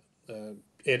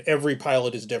 And every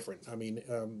pilot is different. I mean,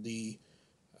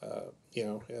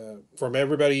 from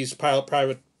everybody's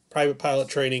private pilot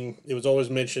training, it was always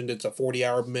mentioned it's a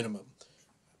 40-hour minimum.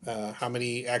 How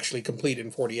many actually complete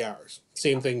in 40 hours?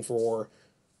 Same thing for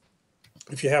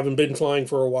if you haven't been flying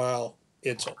for a while.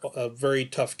 It's a very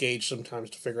tough gauge sometimes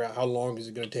to figure out how long is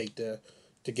it going to take to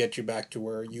get you back to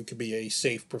where you could be a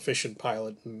safe, proficient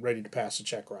pilot and ready to pass a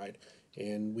check ride.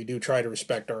 And we do try to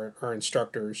respect our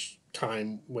instructors'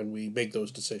 time when we make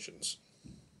those decisions.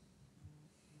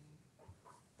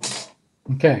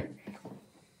 Okay.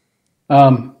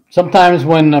 Sometimes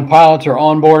when pilots are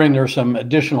onboarding, there's some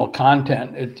additional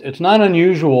content. It's not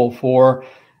unusual for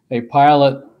a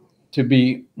pilot to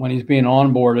be, when he's being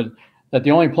onboarded, that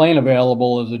the only plane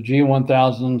available is a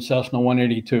G1000 Cessna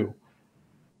 182.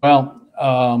 Well,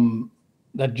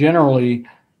 that generally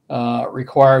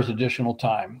requires additional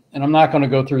time. And I'm not going to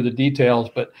go through the details,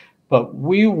 but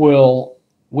we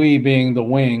being the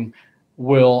wing,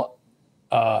 will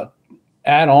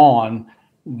add on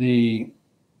the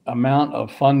amount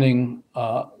of funding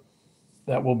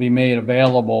that will be made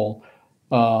available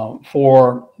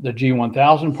for the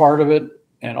G1000 part of it.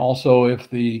 And also if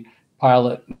the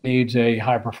pilot needs a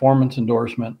high performance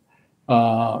endorsement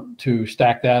to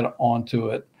stack that onto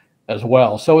it as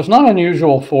well. So it's not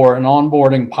unusual for an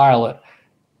onboarding pilot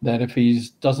that if he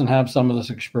doesn't have some of this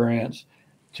experience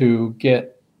to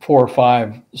get 4 or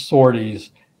 5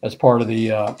 sorties as part of the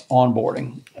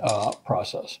onboarding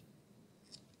process.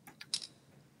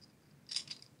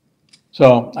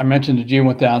 So I mentioned the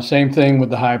G1000, same thing with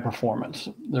the high performance.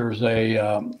 There's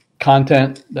a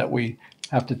content that we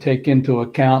have to take into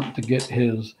account to get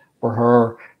his or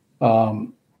her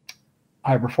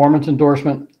high performance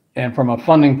endorsement. And from a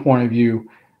funding point of view,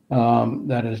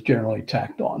 that is generally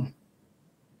tacked on.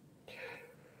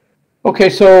 Okay,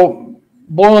 so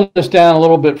boiling this down a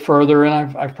little bit further,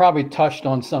 and I've probably touched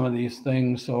on some of these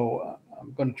things, so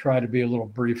I'm going to try to be a little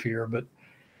brief here, but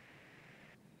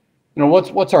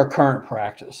what's our current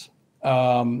practice?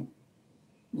 Most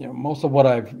of what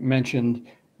I've mentioned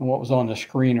and what was on the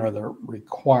screen are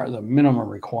the minimum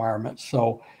requirements.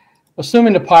 So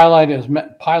assuming the pilot is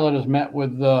met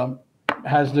with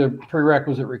has the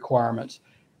prerequisite requirements,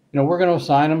 we're going to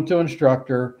assign them to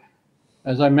instructor.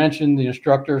 As I mentioned, the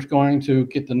instructor is going to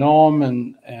get to know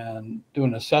them and do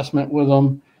an assessment with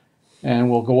them, and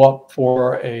we'll go up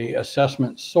for a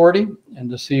assessment sortie and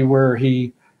to see where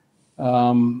he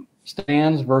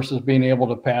stands versus being able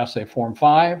to pass a Form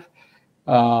 5.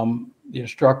 The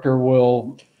instructor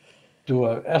will do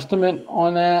an estimate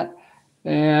on that,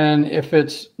 and if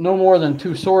it's no more than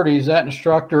 2 sorties, that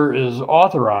instructor is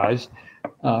authorized,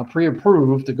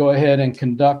 pre-approved, to go ahead and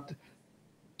conduct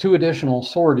 2 additional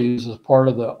sorties as part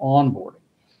of the onboarding.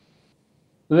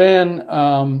 Then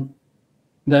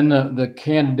the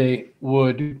candidate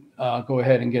would go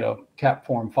ahead and get a CAP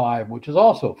Form 5, which is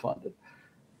also funded.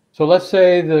 So let's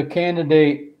say the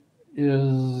candidate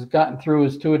is gotten through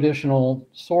his 2 additional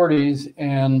sorties,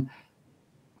 and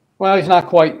well, he's not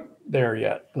quite there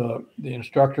yet. The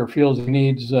instructor feels he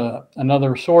needs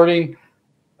another sortie,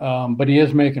 but he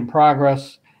is making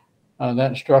progress. That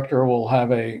instructor will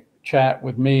have a chat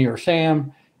with me or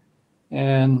Sam,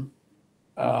 and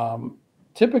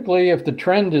typically if the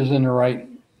trend is in the right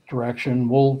direction,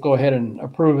 we'll go ahead and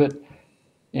approve it,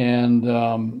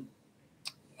 and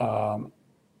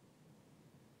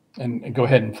and go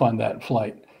ahead and fund that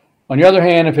flight. On the other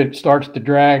hand, if it starts to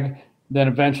drag, then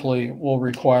eventually we'll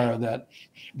require that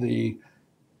the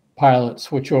pilot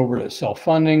switch over to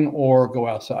self-funding or go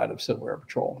outside of Civil Air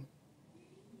Patrol.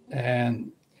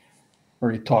 And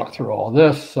already talked through all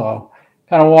this, so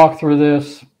kind of walked through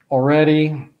this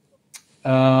already.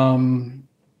 And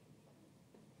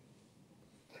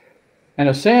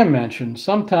as Sam mentioned,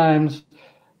 sometimes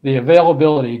the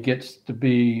availability gets to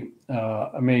be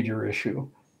a major issue,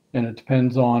 and it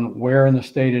depends on where in the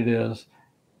state it is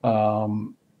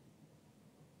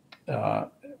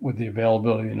with the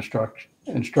availability of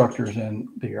instructors and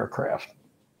the aircraft.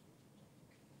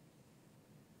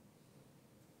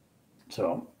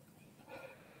 So,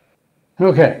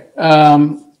 okay.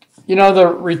 You know, the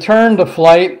return to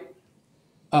flight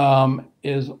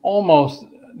is almost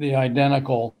the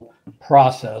identical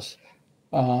process.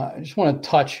 I just want to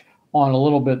touch on a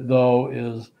little bit, though,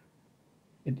 is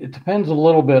it depends a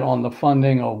little bit on the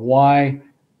funding of why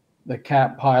the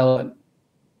CAP pilot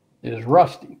is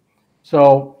rusty.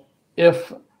 So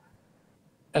if,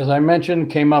 as I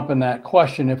mentioned, came up in that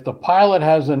question, if the pilot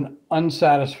has an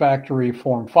unsatisfactory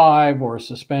Form 5 or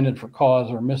suspended for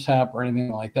cause or mishap or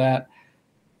anything like that,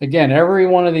 again, every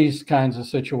one of these kinds of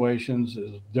situations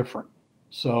is different.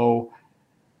 So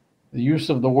the use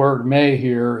of the word may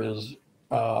here is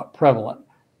prevalent.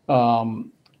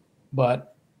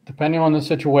 But depending on the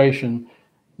situation,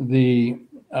 the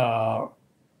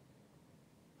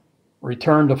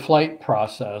return to flight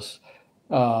process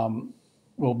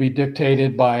will be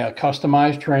dictated by a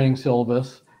customized training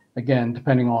syllabus, again,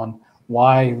 depending on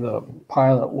why the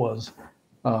pilot was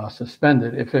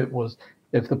suspended.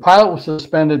 If the pilot was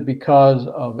suspended because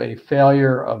of a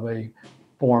failure of a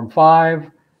Form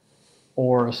 5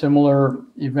 or a similar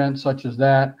event such as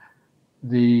that,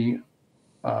 the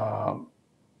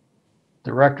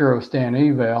director of Stan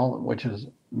Eval, which is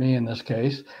me in this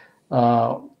case,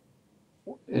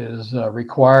 is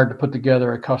required to put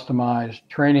together a customized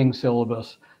training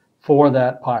syllabus for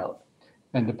that pilot.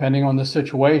 And depending on the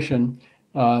situation,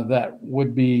 that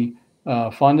would be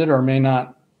funded or may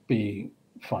not be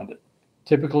funded.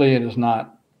 Typically, it is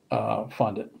not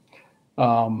funded.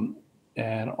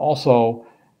 And also,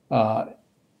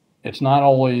 it's not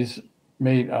always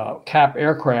made, CAP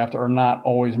aircraft are not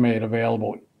always made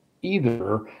available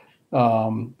either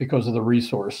because of the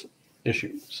resource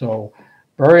issue. So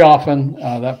very often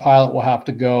that pilot will have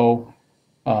to go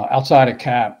outside of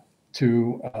CAP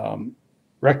to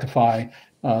rectify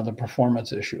the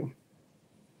performance issue.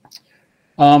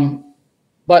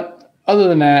 But other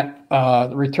than that,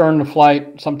 the return to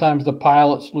flight, sometimes the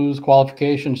pilots lose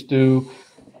qualifications due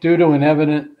to an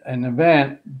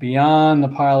event beyond the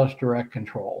pilot's direct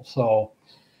control. So,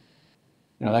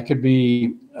 you know, that could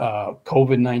be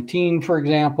COVID-19, for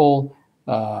example,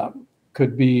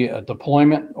 could be a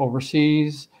deployment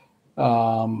overseas,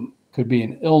 could be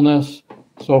an illness,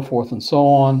 so forth and so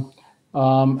on.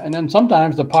 And then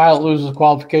sometimes the pilot loses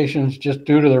qualifications just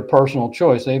due to their personal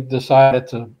choice. They've decided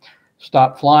to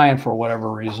stop flying for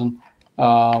whatever reason.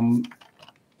 And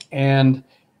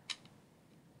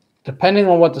depending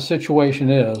on what the situation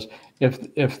is,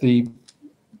 if the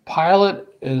pilot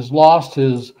has lost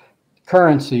his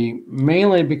currency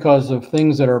mainly because of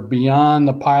things that are beyond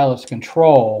the pilot's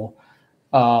control,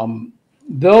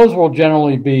 those will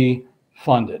generally be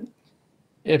funded.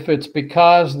 If it's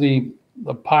because the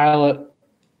pilot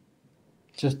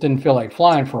just didn't feel like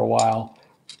flying for a while,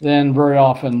 then very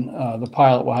often the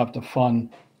pilot will have to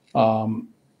fund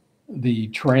the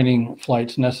training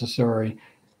flights necessary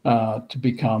to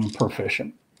become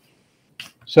proficient.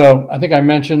 So I think I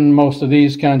mentioned most of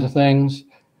these kinds of things.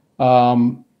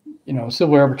 You know,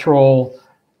 Civil Air Patrol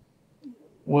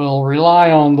will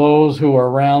rely on those who are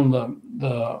around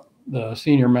the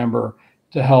senior member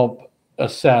to help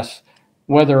assess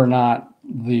whether or not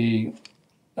the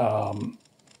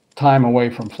time away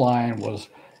from flying was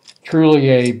truly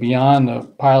a beyond the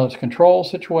pilot's control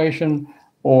situation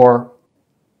or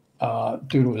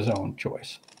due to his own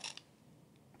choice.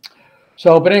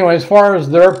 So, but anyway, as far as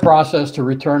their process to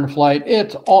return to flight,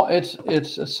 it's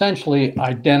essentially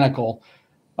identical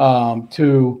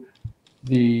to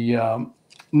the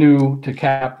new to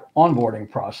CAP onboarding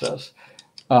process.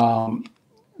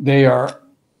 They are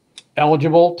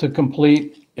eligible to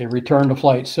complete a return to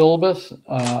flight syllabus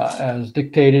as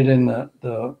dictated in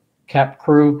the CAP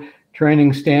crew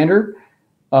training standard.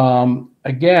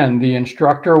 Again, the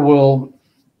instructor will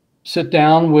sit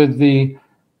down with the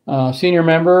senior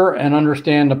member and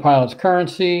understand the pilot's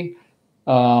currency,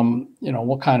 you know,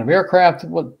 what kind of aircraft,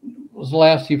 what was the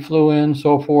last he flew in,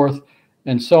 so forth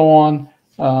and so on.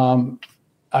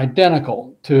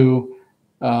 Identical to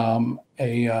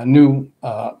a new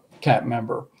CAP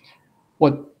member.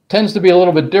 What tends to be a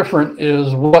little bit different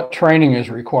is what training is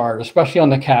required, especially on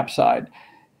the CAP side.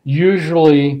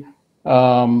 Usually,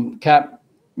 CAP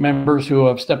members who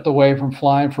have stepped away from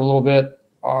flying for a little bit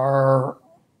are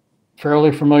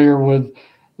fairly familiar with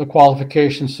the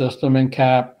qualification system in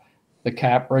CAP, the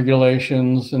CAP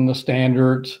regulations and the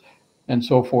standards, and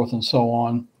so forth and so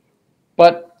on.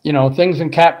 But things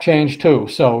in CAP change too.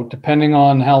 So depending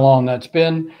on how long that's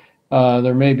been,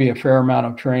 there may be a fair amount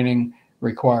of training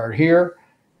required here.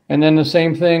 And then the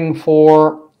same thing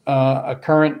for a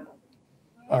current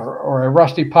or a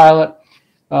rusty pilot.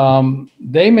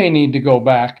 They may need to go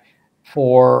back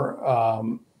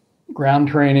for ground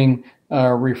training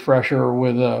refresher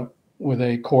with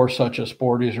a course such as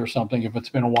Sporties or something if it's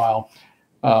been a while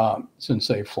since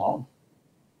they've flown.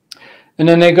 And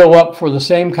then they go up for the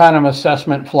same kind of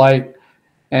assessment flight.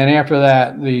 And after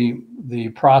that, the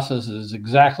process is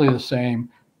exactly the same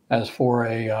as for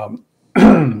a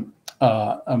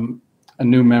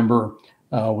new member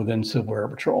within Civil Air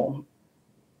Patrol.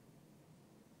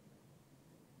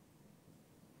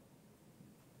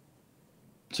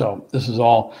 So this is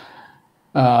all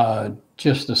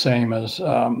just the same as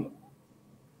a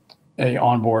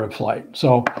onboarded flight.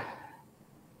 So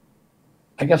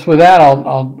I guess with that,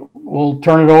 we'll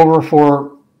turn it over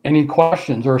for any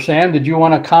questions. Or Sam, did you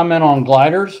want to comment on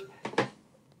gliders?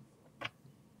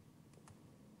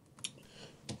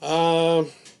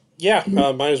 Yeah,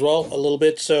 might as well a little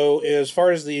bit. So as far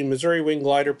as the Missouri Wing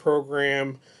Glider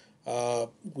program,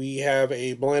 we have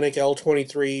a Millennium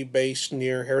L-23 based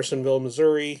near Harrisonville,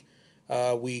 Missouri.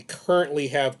 We currently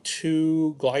have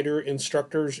 2 glider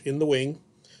instructors in the wing.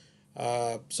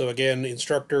 So again,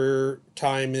 instructor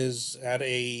time is at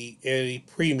a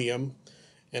premium,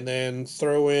 and then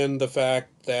throw in the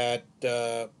fact that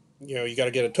you got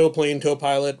to get a tow plane, tow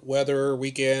pilot, weather,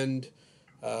 weekend.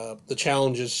 The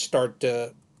challenges start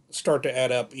to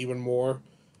add up even more.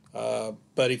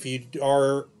 But if you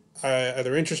are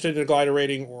either interested in a glider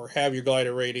rating or have your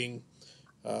glider rating,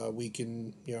 we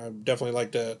can, I'd definitely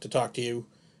like to talk to you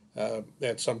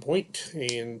at some point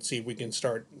and see if we can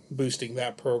start boosting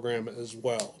that program as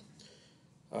well.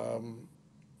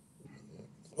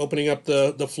 Opening up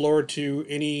the floor to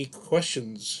any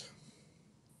questions.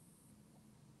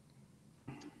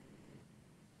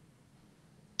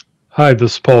 Hi,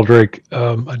 this is Paul Drake.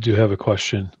 I do have a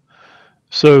question.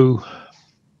 So,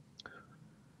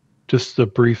 just a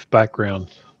brief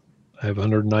background. I have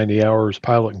 190 hours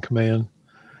pilot in command.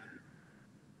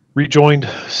 Rejoined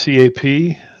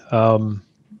CAP. All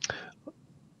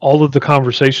of the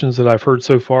conversations that I've heard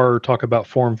so far talk about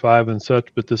Form 5 and such,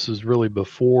 but this is really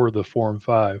before the Form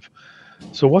 5.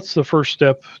 So what's the first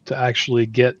step to actually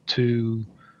get to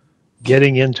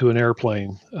getting into an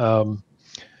airplane?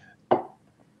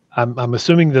 I'm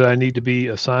assuming that I need to be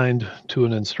assigned to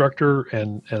an instructor,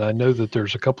 and I know that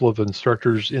there's a couple of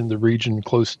instructors in the region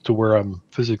close to where I'm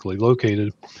physically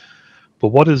located. But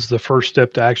what is the first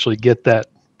step to actually get that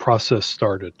process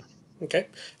started? Okay.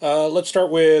 Let's start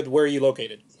with where are you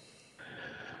located?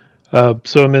 So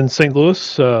I'm in St.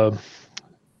 Louis, the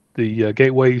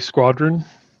Gateway Squadron,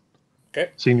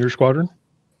 Okay. Senior Squadron.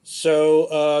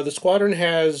 So the squadron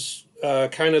has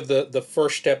kind of the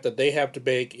first step that they have to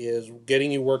make is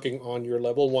getting you working on your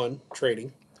level 1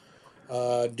 training.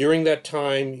 During that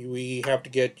time, we have to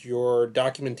get your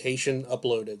documentation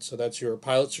uploaded. So that's your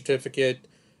pilot certificate,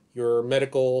 your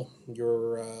medical,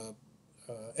 your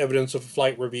evidence of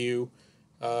flight review.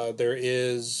 There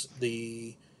is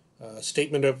the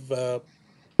statement of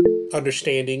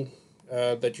understanding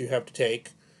that you have to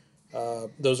take.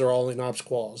 Those are all in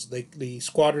OPS-Quals. The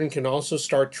squadron can also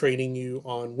start training you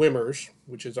on WMERS,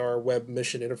 which is our Web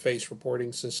Mission Interface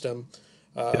Reporting System,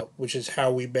 which is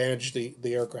how we manage the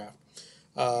aircraft.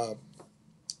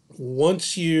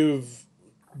 Once you've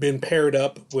been paired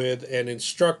up with an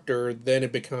instructor, then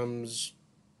it becomes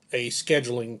a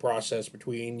scheduling process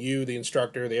between you, the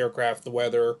instructor, the aircraft, the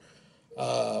weather.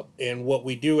 And what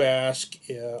we do ask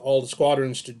all the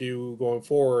squadrons to do going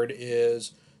forward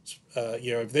is,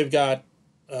 if they've got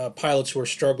pilots who are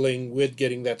struggling with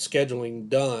getting that scheduling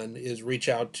done, is reach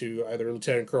out to either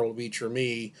Lieutenant Colonel Veach or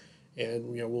me,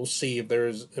 and we'll see if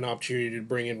there's an opportunity to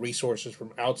bring in resources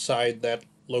from outside that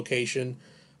location.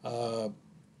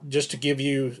 Just to give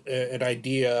you an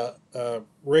idea,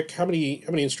 Rick, how many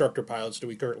instructor pilots do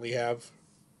we currently have?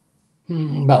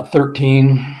 About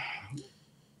 13,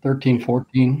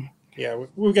 14. Yeah,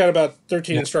 we've got about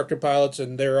 13 instructor pilots,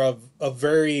 and they're of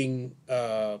varying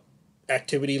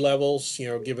activity levels.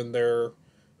 Given their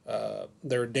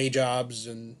day jobs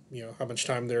and how much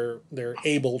time they're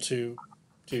able to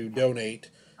donate.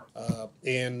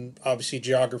 And obviously,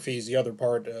 geography is the other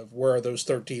part of where are those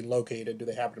 13 located? Do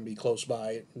they happen to be close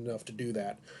by enough to do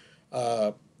that?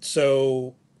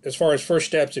 So, as far as first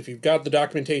steps, if you've got the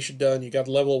documentation done, you got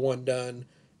the level 1 done,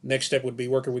 next step would be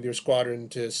working with your squadron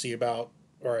to see about,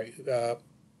 all right,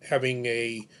 having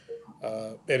an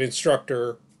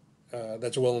instructor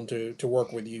that's willing to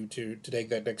work with you to take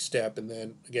that next step. And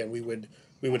then again, we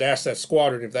would ask that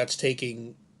squadron if that's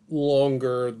taking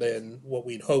longer than what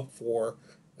we'd hoped for,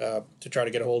 to try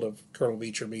to get a hold of Colonel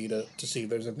Veach or me to see if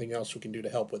there's anything else we can do to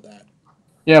help with that.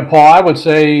 Yeah, Paul, I would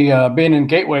say being in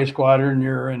Gateway Squadron,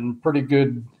 you're in pretty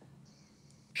good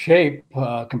shape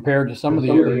compared to some of the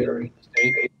areas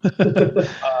in the state.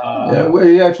 Yeah,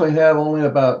 we actually have only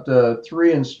about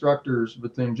 3 instructors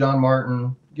between John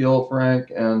Martin, Gil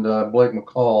Frank, and Blake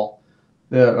McCall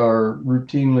that are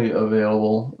routinely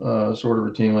available, sort of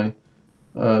routinely.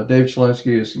 Dave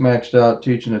Shalinsky is maxed out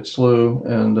teaching at SLU,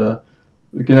 and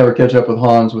we can never catch up with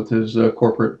Hans with his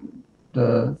corporate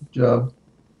job.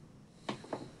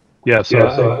 Yeah,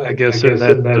 so I guess in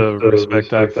that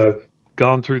respect, I've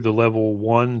gone through the level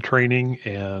 1 training,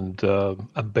 and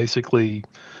I'm basically,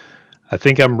 I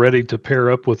think I'm ready to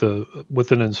pair up with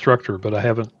an instructor, but I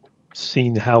haven't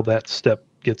seen how that step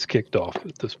gets kicked off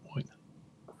at this point.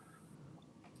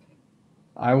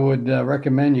 I would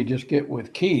recommend you just get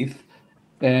with Keith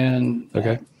and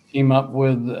Okay. team up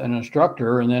with an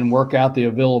instructor, and then work out the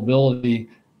availability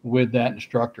with that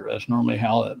instructor. That's normally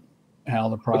how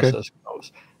the process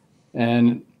goes.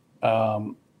 And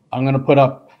I'm going to put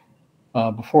up,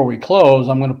 before we close,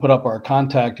 I'm going to put up our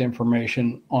contact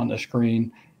information on the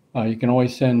screen. You can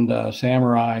always send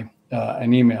Samurai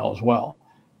an email as well.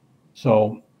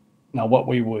 So now what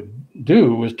we would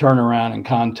do is turn around and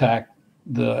contact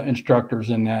the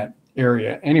instructors in that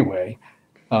area anyway.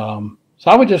 So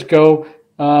I would just go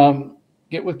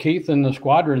get with Keith and the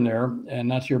squadron there,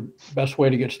 and that's your best way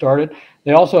to get started.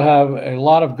 They also have a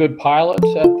lot of good pilots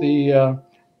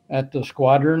at the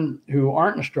squadron who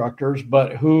aren't instructors,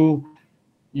 but who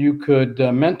you could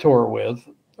mentor with,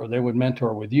 or they would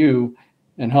mentor with you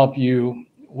and help you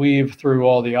weave through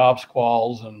all the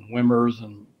obsquals and whimmers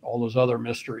and all those other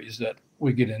mysteries that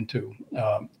we get into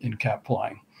in cap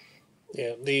flying.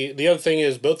 Yeah, the other thing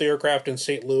is both the aircraft in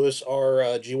St. Louis are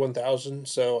G1000,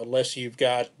 so unless you've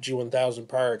got G1000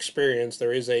 prior experience,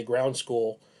 there is a ground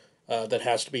school that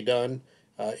has to be done.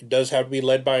 It does have to be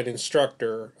led by an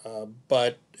instructor,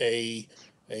 but a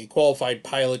qualified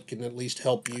pilot can at least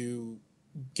help you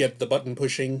get the button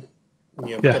pushing,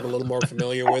 become a little more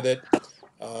familiar with it.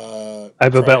 I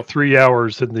have about 3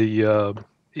 hours in the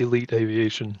elite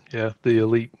aviation, the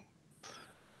elite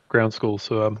ground school.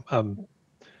 So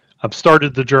I've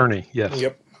started the journey. Yes.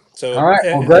 Yep. So all right.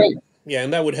 Well, great. Yeah,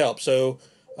 and that would help. So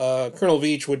Colonel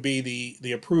Veach would be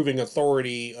the approving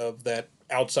authority of that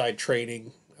outside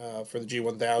training for the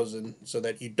G1000, so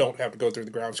that you don't have to go through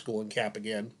the ground school and cap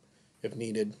again if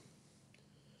needed.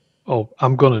 Oh,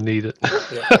 I'm going to need it.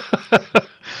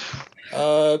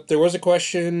 There was a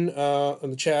question in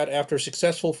the chat. After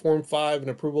successful Form 5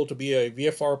 and approval to be a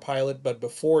VFR pilot, but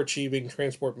before achieving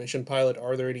transport mission pilot,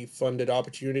 are there any funded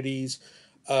opportunities?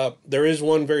 There is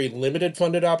one very limited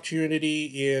funded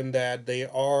opportunity in that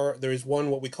there is one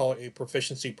what we call a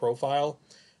proficiency profile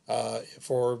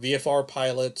for VFR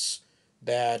pilots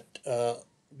that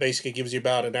basically gives you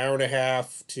about an hour and a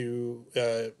half to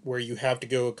where you have to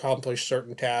go accomplish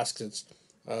certain tasks. It's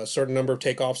a certain number of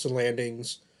takeoffs and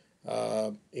landings,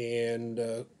 and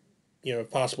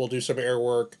if possible, do some air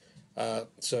work.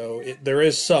 So there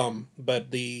is some, but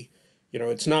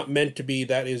it's not meant to be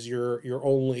that is your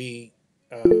only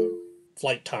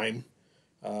flight time,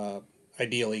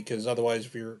 ideally, because otherwise,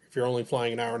 if you're only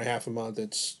flying an hour and a half a month,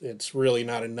 it's really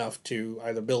not enough to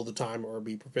either build the time or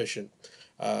be proficient.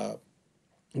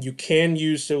 You can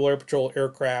use Civil Air Patrol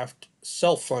aircraft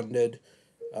self-funded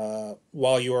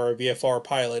while you are a VFR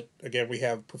pilot. Again, we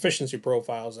have proficiency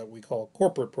profiles that we call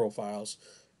corporate profiles,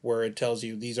 where it tells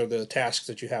you these are the tasks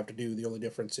that you have to do. The only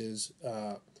difference is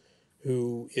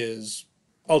who is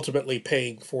ultimately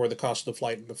paying for the cost of the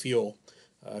flight and the fuel.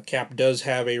 CAP does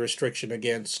have a restriction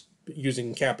against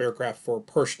using CAP aircraft for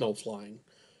personal flying.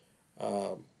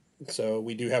 So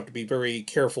we do have to be very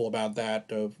careful about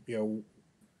that, of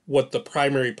what the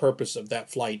primary purpose of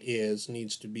that flight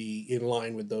needs to be in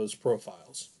line with those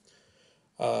profiles.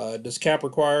 Does CAP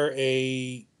require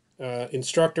a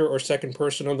instructor or second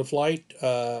person on the flight?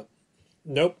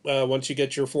 Nope. Once you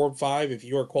get your Form 5, if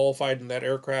you are qualified in that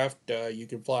aircraft, you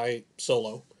can fly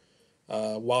solo.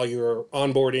 While you're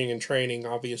onboarding and training,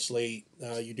 obviously,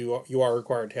 you are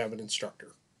required to have an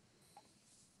instructor.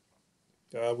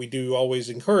 We do always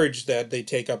encourage that they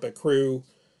take up a crew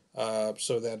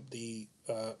so that the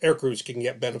air crews can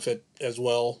get benefit as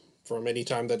well from any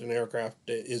time that an aircraft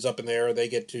is up in the air. They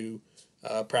get to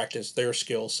practice their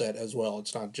skill set as well.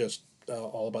 It's not just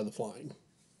all about the flying.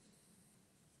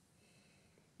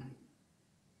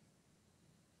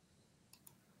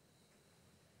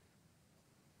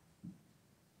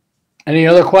 Any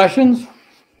other questions?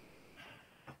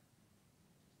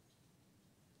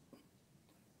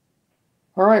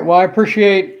 All right. Well, I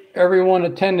appreciate everyone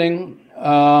attending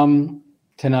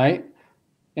tonight.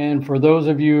 And for those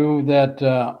of you that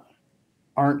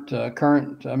aren't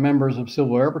current members of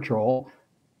Civil Air Patrol,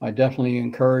 I definitely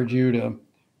encourage you to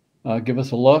give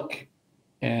us a look.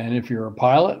 And if you're a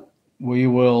pilot, we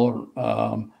will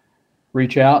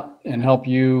reach out and help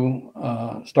you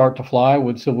start to fly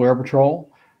with Civil Air Patrol.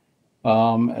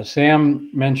 As Sam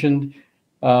mentioned,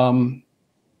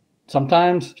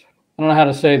 sometimes, I don't know how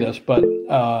to say this, but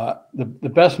the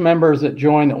best members that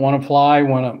join that want to fly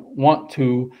want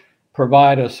to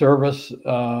provide a service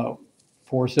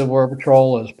for Civil Air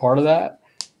Patrol as part of that.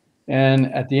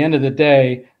 And at the end of the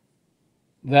day,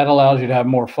 that allows you to have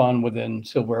more fun within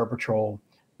Civil Air Patrol,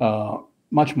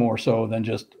 much more so than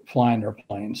just flying their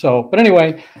plane. So, but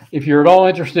anyway, if you're at all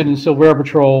interested in Civil Air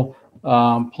Patrol,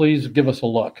 please give us a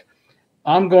look.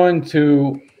 I'm going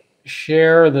to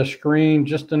share the screen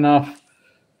just enough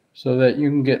so that you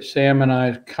can get Sam and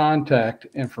I's contact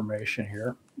information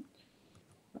here.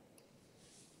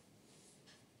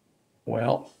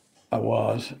 Well, I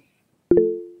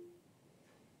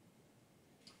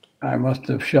must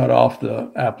have shut off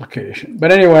the application.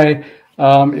 But anyway,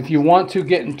 if you want to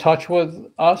get in touch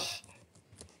with us,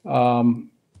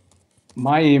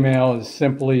 my email is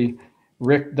simply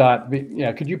rick.v.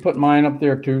 Yeah, could you put mine up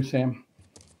there too, Sam?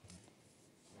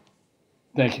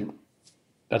 Thank you.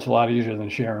 That's a lot easier than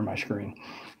sharing my screen.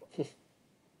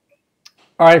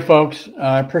 All right, folks,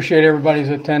 I appreciate everybody's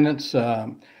attendance.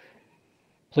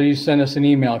 Please send us an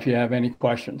email if you have any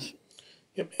questions.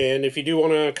 Yep. And if you do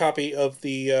want a copy of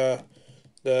the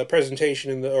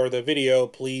presentation or the video,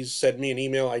 please send me an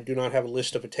email. I do not have a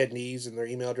list of attendees and their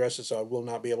email addresses, so I will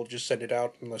not be able to just send it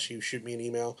out unless you shoot me an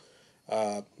email.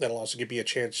 That'll also give you a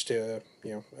chance to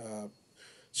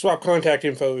swap contact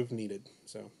info if needed.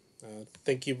 So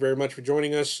thank you very much for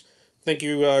joining us. Thank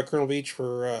you, Colonel Veach,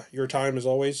 for your time as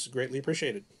always. Greatly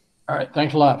appreciated. All right.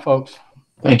 Thanks a lot, folks.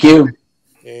 Thank you.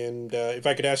 And if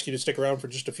I could ask you to stick around for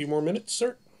just a few more minutes,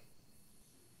 sir.